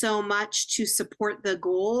wants so much to support the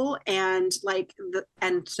goal and like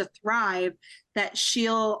and to thrive that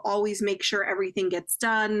she'll always make sure everything gets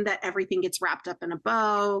done, that everything gets wrapped up in a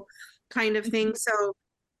bow, kind of thing. So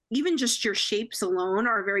even just your shapes alone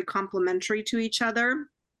are very complementary to each other.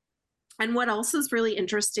 And what else is really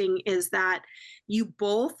interesting is that you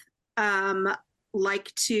both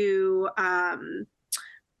like to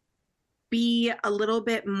be a little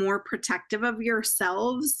bit more protective of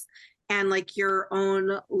yourselves and like your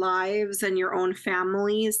own lives and your own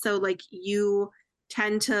families. So like you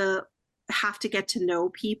tend to have to get to know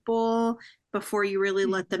people before you really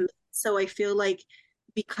let them in. So I feel like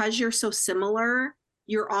because you're so similar,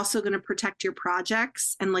 you're also going to protect your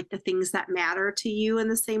projects and like the things that matter to you in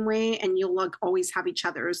the same way. And you'll like always have each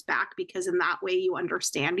other's back because in that way you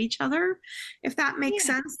understand each other, if that makes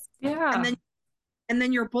sense. Yeah. And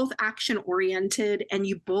then you're both action oriented and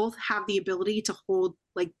you both have the ability to hold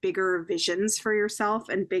like bigger visions for yourself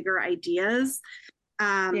and bigger ideas.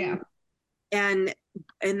 And in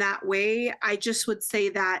that way, I just would say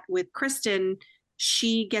that with Kristen,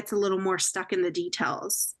 she gets a little more stuck in the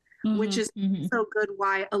details, which is so good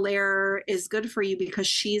why Alaire is good for you, because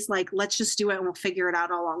she's like, let's just do it and we'll figure it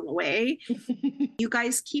out along the way. You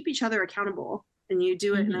guys keep each other accountable and you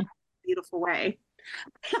do it in a beautiful way.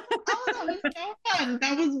 Oh, that was so fun.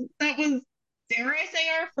 That was, dare I say,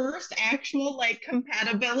 our first actual like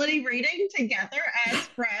compatibility reading together as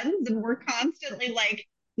friends, and we're constantly like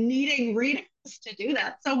needing readings to do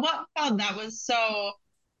that. So what fun. That was so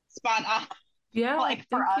spot on. Yeah, like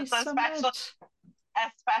for us,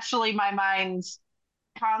 especially my mind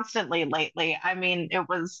constantly lately. I mean, it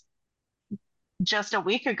was just a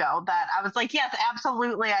week ago that I was like, yes,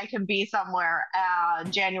 absolutely, I can be somewhere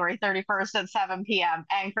January 31st at 7 p.m.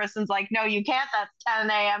 And Kristen's like, no, you can't. That's 10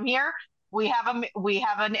 a.m. here. We have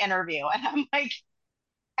an interview. And I'm like,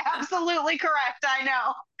 absolutely correct. I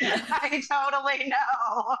know. I totally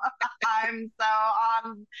know. I'm so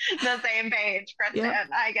on the same page, Kristen. Yep.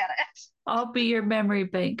 I get it. I'll be your memory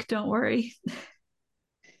bank. Don't worry.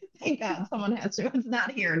 Thank God someone has to. It's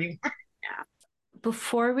not here anymore. Yeah.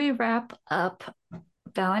 Before we wrap up,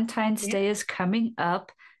 Valentine's Day is coming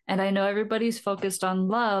up, and I know everybody's focused on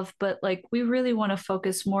love, but like we really want to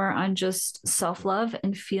focus more on just self-love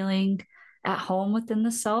and feeling at home within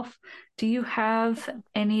the self. Do you have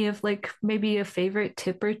any of like maybe a favorite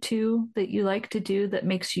tip or two that you like to do that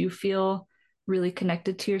makes you feel really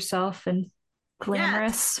connected to yourself and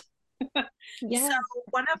glamorous? So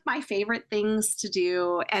one of my favorite things to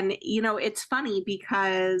do, and you know, it's funny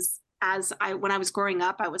because when I was growing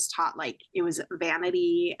up, I was taught like it was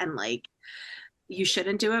vanity and like you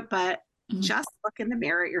shouldn't do it, but just look in the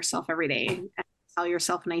mirror at yourself every day and tell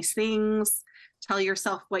yourself nice things. Tell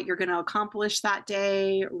yourself what you're going to accomplish that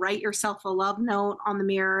day. Write yourself a love note on the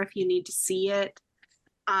mirror if you need to see it.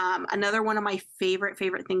 Another one of my favorite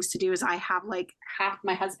things to do is I have like half,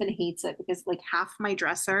 my husband hates it because like half my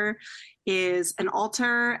dresser is an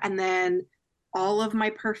altar and then all of my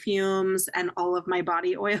perfumes and all of my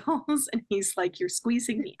body oils. And he's like, you're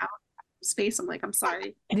squeezing me out of space. I'm like, I'm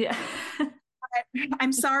sorry. Yeah.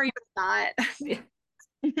 I'm sorry, but not. Yeah.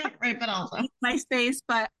 Right, but also My space.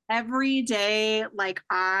 But every day, like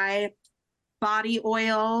body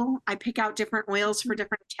oil. I pick out different oils for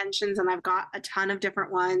different intentions, and I've got a ton of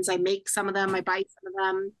different ones. I make some of them, I buy some of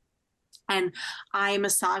them, and I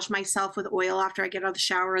massage myself with oil after I get out of the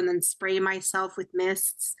shower and then spray myself with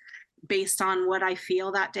mists based on what I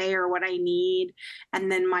feel that day or what I need,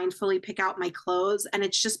 and then mindfully pick out my clothes. And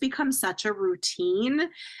it's just become such a routine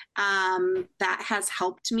that has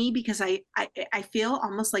helped me because I feel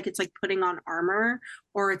almost like it's like putting on armor,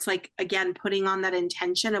 or it's like, again, putting on that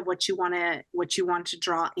intention of what you want to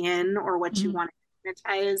draw in or what you want to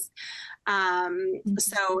hypnotize.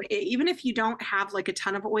 So even if you don't have like a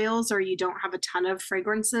ton of oils or you don't have a ton of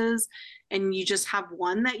fragrances and you just have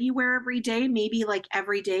one that you wear every day, maybe like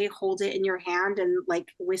every day hold it in your hand and like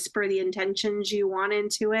whisper the intentions you want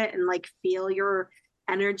into it and like feel your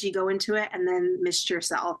energy go into it and then mist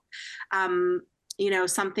yourself.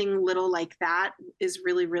 Something little like that is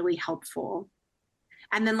really, really helpful.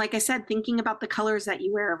 And then, like I said, thinking about the colors that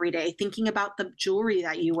you wear every day, thinking about the jewelry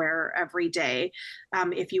that you wear every day.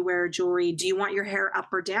 If you wear jewelry, do you want your hair up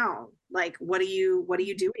or down? Like, what are you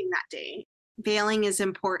doing that day? Veiling is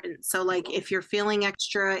important. So like if you're feeling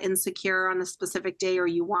extra insecure on a specific day or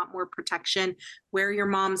you want more protection, wear your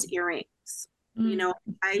mom's earrings.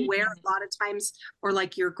 I wear a lot of times, or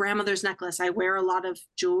like your grandmother's necklace, I wear a lot of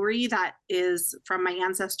jewelry that is from my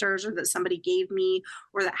ancestors or that somebody gave me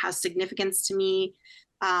or that has significance to me.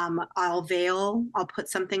 I'll veil, I'll put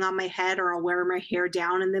something on my head, or I'll wear my hair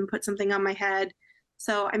down and then put something on my head.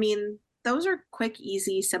 So, I mean, those are quick,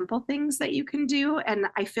 easy, simple things that you can do. And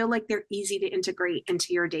I feel like they're easy to integrate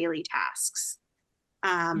into your daily tasks.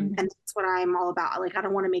 And that's what I'm all about. Like, I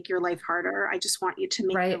don't want to make your life harder. I just want you to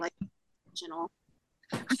make your life original.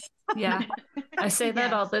 Yeah. I say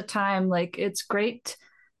that all the time. Like, it's great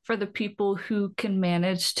for the people who can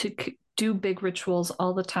manage to do big rituals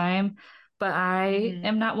all the time. But I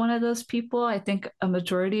am not one of those people. I think a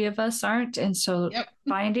majority of us aren't. And so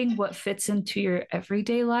finding what fits into your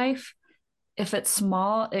everyday life, if it's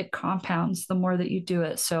small, it compounds the more that you do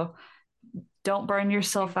it. So don't burn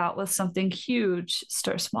yourself out with something huge.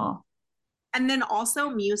 Start small. And then also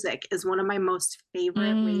music is one of my most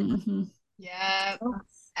favorite ways. Yeah.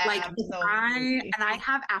 Like I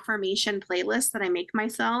have affirmation playlists that I make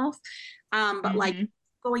myself. But like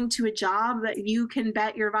going to a job that you can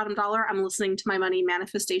bet your bottom dollar, I'm listening to my money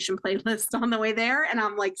manifestation playlist on the way there. And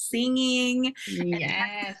I'm like singing.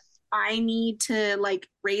 Yes. I need to like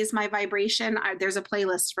raise my vibration. There's a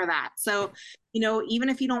playlist for that. So, even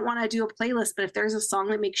if you don't want to do a playlist, but if there's a song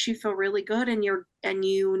that makes you feel really good and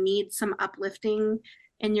you need some uplifting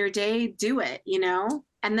in your day, do it,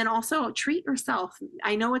 and then also treat yourself.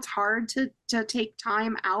 I know it's hard to take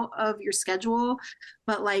time out of your schedule,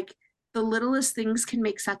 but like the littlest things can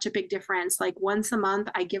make such a big difference. Like once a month,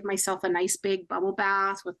 I give myself a nice big bubble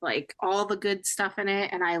bath with like all the good stuff in it.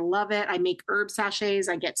 And I love it. I make herb sachets.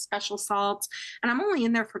 I get special salts and I'm only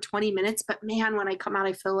in there for 20 minutes, but man, when I come out,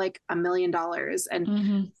 I feel like $1 million.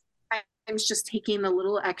 And I'm just taking the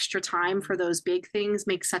little extra time for those big things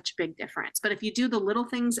makes such a big difference. But if you do the little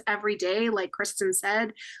things every day, like Kristen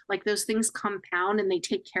said, like those things compound and they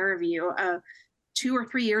take care of you. 2 or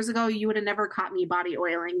 3 years ago, you would have never caught me body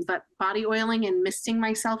oiling, but body oiling and misting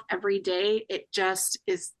myself every day, it just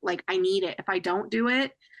is like, I need it. If I don't do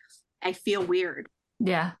it, I feel weird.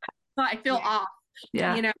 Yeah. I feel off.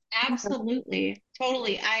 Yeah. Absolutely.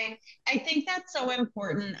 Totally. I think that's so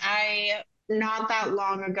important. I, not that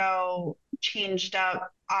long ago, changed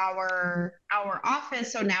up our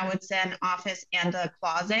office. So now it's an office and a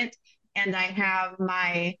closet. And I have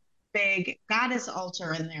my big goddess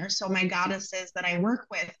altar in there. So my goddesses that I work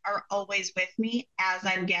with are always with me as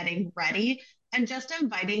I'm getting ready. And just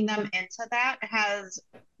inviting them into that has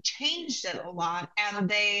changed it a lot. And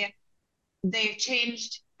they've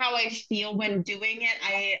changed how I feel when doing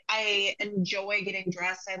it. I enjoy getting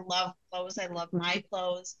dressed. I love clothes. I love my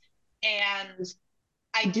clothes. And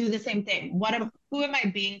I do the same thing. Who am I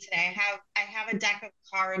being today? I have a deck of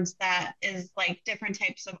cards that is like different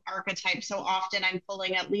types of archetypes. So often I'm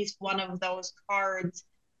pulling at least one of those cards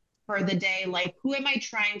for the day, like who am I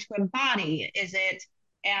trying to embody?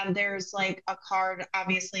 And there's like a card,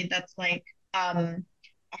 obviously, that's like a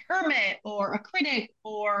hermit or a critic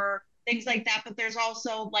or things like that. But there's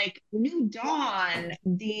also like New Dawn,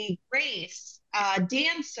 the Grace,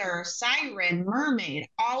 Dancer, Siren, Mermaid,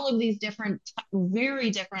 all of these different, very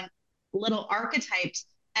different little archetypes.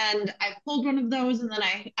 And I pulled one of those, and then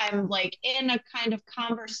I'm like in a kind of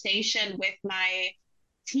conversation with my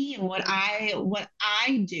team, what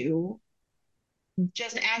I do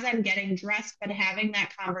just as I'm getting dressed, but having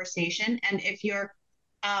that conversation. And if you're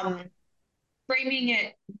um framing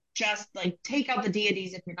it just like take out the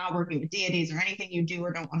deities if you're not working with deities or anything you do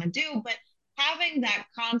or don't want to do, but having that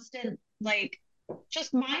constant like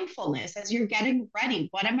just mindfulness as you're getting ready.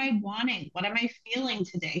 What am I wanting? What am I feeling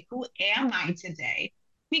today? Who am I today?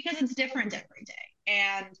 Because it's different every day.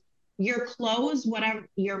 And your clothes, whatever,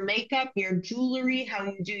 your makeup, your jewelry, how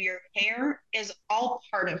you do your hair is all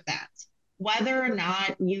part of that. Whether or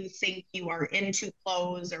not you think you are into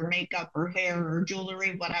clothes or makeup or hair or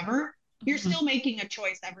jewelry, whatever, you're still making a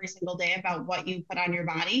choice every single day about what you put on your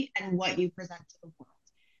body and what you present to the world.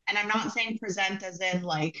 And I'm not saying present as in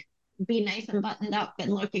like be nice and buttoned up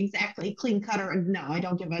and look exactly clean cutter. No, I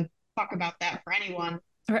don't give a fuck about that for anyone.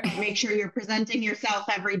 Right. Make sure you're presenting yourself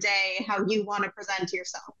every day how you want to present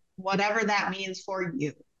yourself, whatever that means for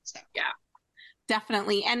you. So yeah.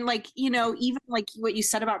 Definitely. And like, even like what you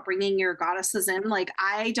said about bringing your goddesses in, like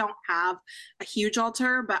I don't have a huge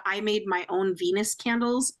altar, but I made my own Venus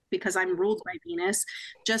candles because I'm ruled by Venus,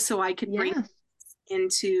 just so I could bring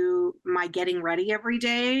into my getting ready every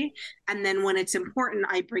day. And then when it's important,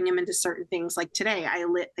 I bring them into certain things. Like today, I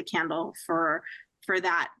lit the candle for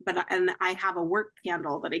that, and I have a work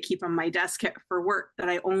candle that I keep on my desk for work that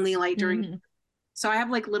I only light during So I have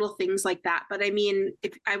like little things like that. But I mean,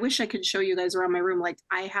 I wish I could show you guys around my room. Like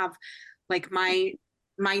I have like my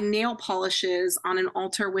nail polishes on an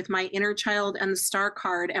altar with my inner child and the star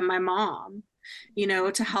card and my mom,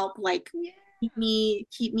 to help like keep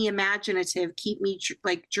me imaginative, keep me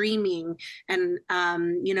like dreaming. And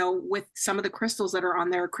with some of the crystals that are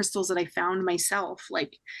on there, crystals that I found myself,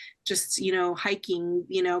 like just hiking,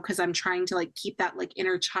 because I'm trying to like keep that like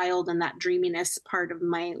inner child and that dreaminess part of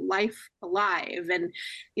my life alive. And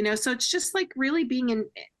so it's just like really being in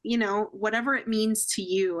whatever it means to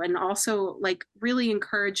you, and also like really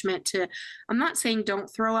encouragement to, I'm not saying don't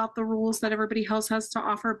throw out the rules that everybody else has to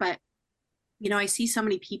offer, but I see so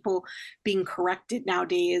many people being corrected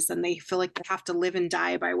nowadays, and they feel like they have to live and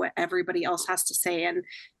die by what everybody else has to say. And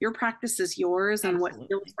your practice is yours. Absolutely. And what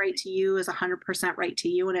feels right to you is 100% right to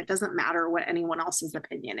you. And it doesn't matter what anyone else's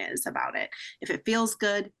opinion is about it. If it feels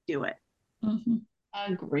good, do it. Mm-hmm.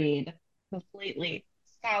 Agreed. Completely.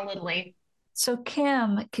 Solidly. So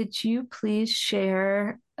Kim, could you please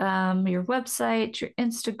share your website, your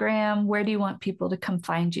Instagram? Where do you want people to come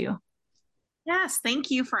find you? Yes,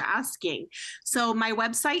 thank you for asking. So my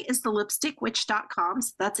website is thelipstickwitch.com.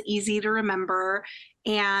 So that's easy to remember.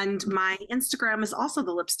 And my Instagram is also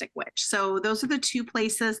the Lipstick Witch. So those are the two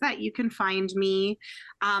places that you can find me.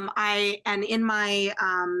 In my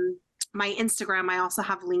my Instagram, I also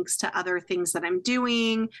have links to other things that I'm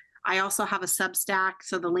doing. I also have a Substack.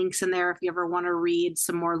 So the link's in there if you ever want to read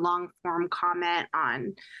some more long form comment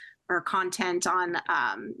on or content on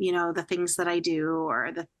the things that I do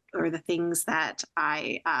or the things that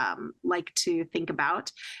I like to think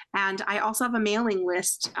about. And I also have a mailing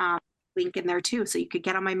list link in there too. So you could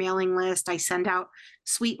get on my mailing list. I send out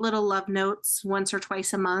sweet little love notes once or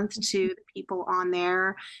twice a month to the people on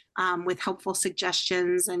there with helpful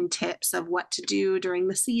suggestions and tips of what to do during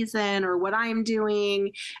the season or what I'm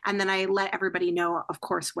doing. And then I let everybody know, of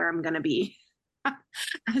course, where I'm going to be.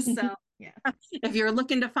 So yeah. If you're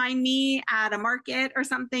looking to find me at a market or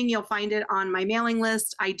something, you'll find it on my mailing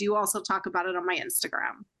list. I do also talk about it on my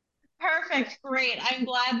Instagram. Perfect. Great. I'm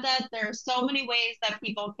glad that there are so many ways that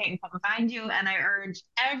people can come find you. And I urge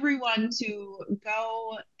everyone to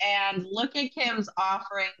go and look at Kim's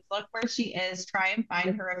offerings, look where she is, try and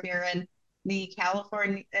find her if you're in the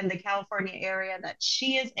California area that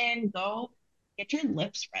she is in. Go get your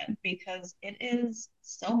lips read because it is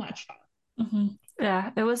so much fun. Mm-hmm.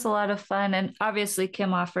 Yeah, it was a lot of fun. And obviously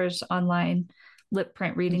Kim offers online lip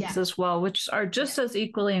print readings as well, which are just as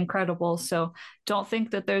equally incredible. So don't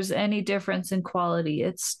think that there's any difference in quality.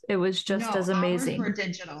 It was just as amazing. Ours were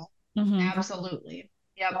digital. Mm-hmm. Absolutely.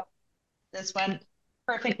 Yep. This went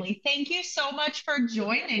perfectly. Thank you so much for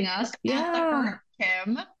joining us at the Hurt,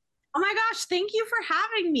 Kim. Oh my gosh, thank you for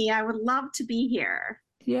having me. I would love to be here.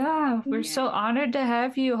 Yeah, we're so honored to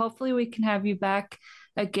have you. Hopefully we can have you back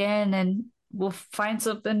again and we'll find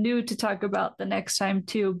something new to talk about the next time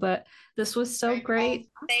too. But this was so great.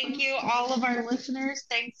 Well, thank you, all of our listeners.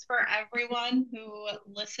 Thanks for everyone who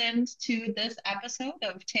listened to this episode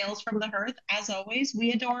of Tales from the Hearth. As always,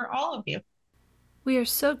 we adore all of you. We are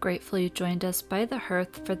so grateful you joined us by the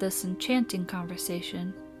hearth for this enchanting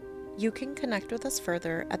conversation. You can connect with us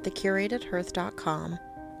further at thecuratedhearth.com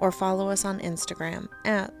or follow us on Instagram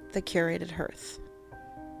at thecuratedhearth.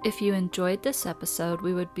 If you enjoyed this episode,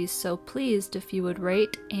 we would be so pleased if you would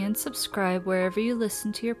rate and subscribe wherever you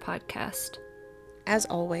listen to your podcast. As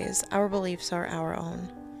always, our beliefs are our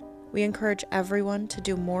own. We encourage everyone to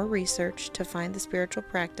do more research to find the spiritual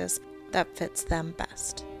practice that fits them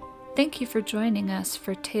best. Thank you for joining us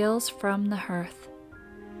for Tales from the Hearth.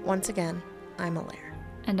 Once again, I'm Alaire.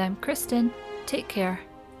 And I'm Kristen. Take care.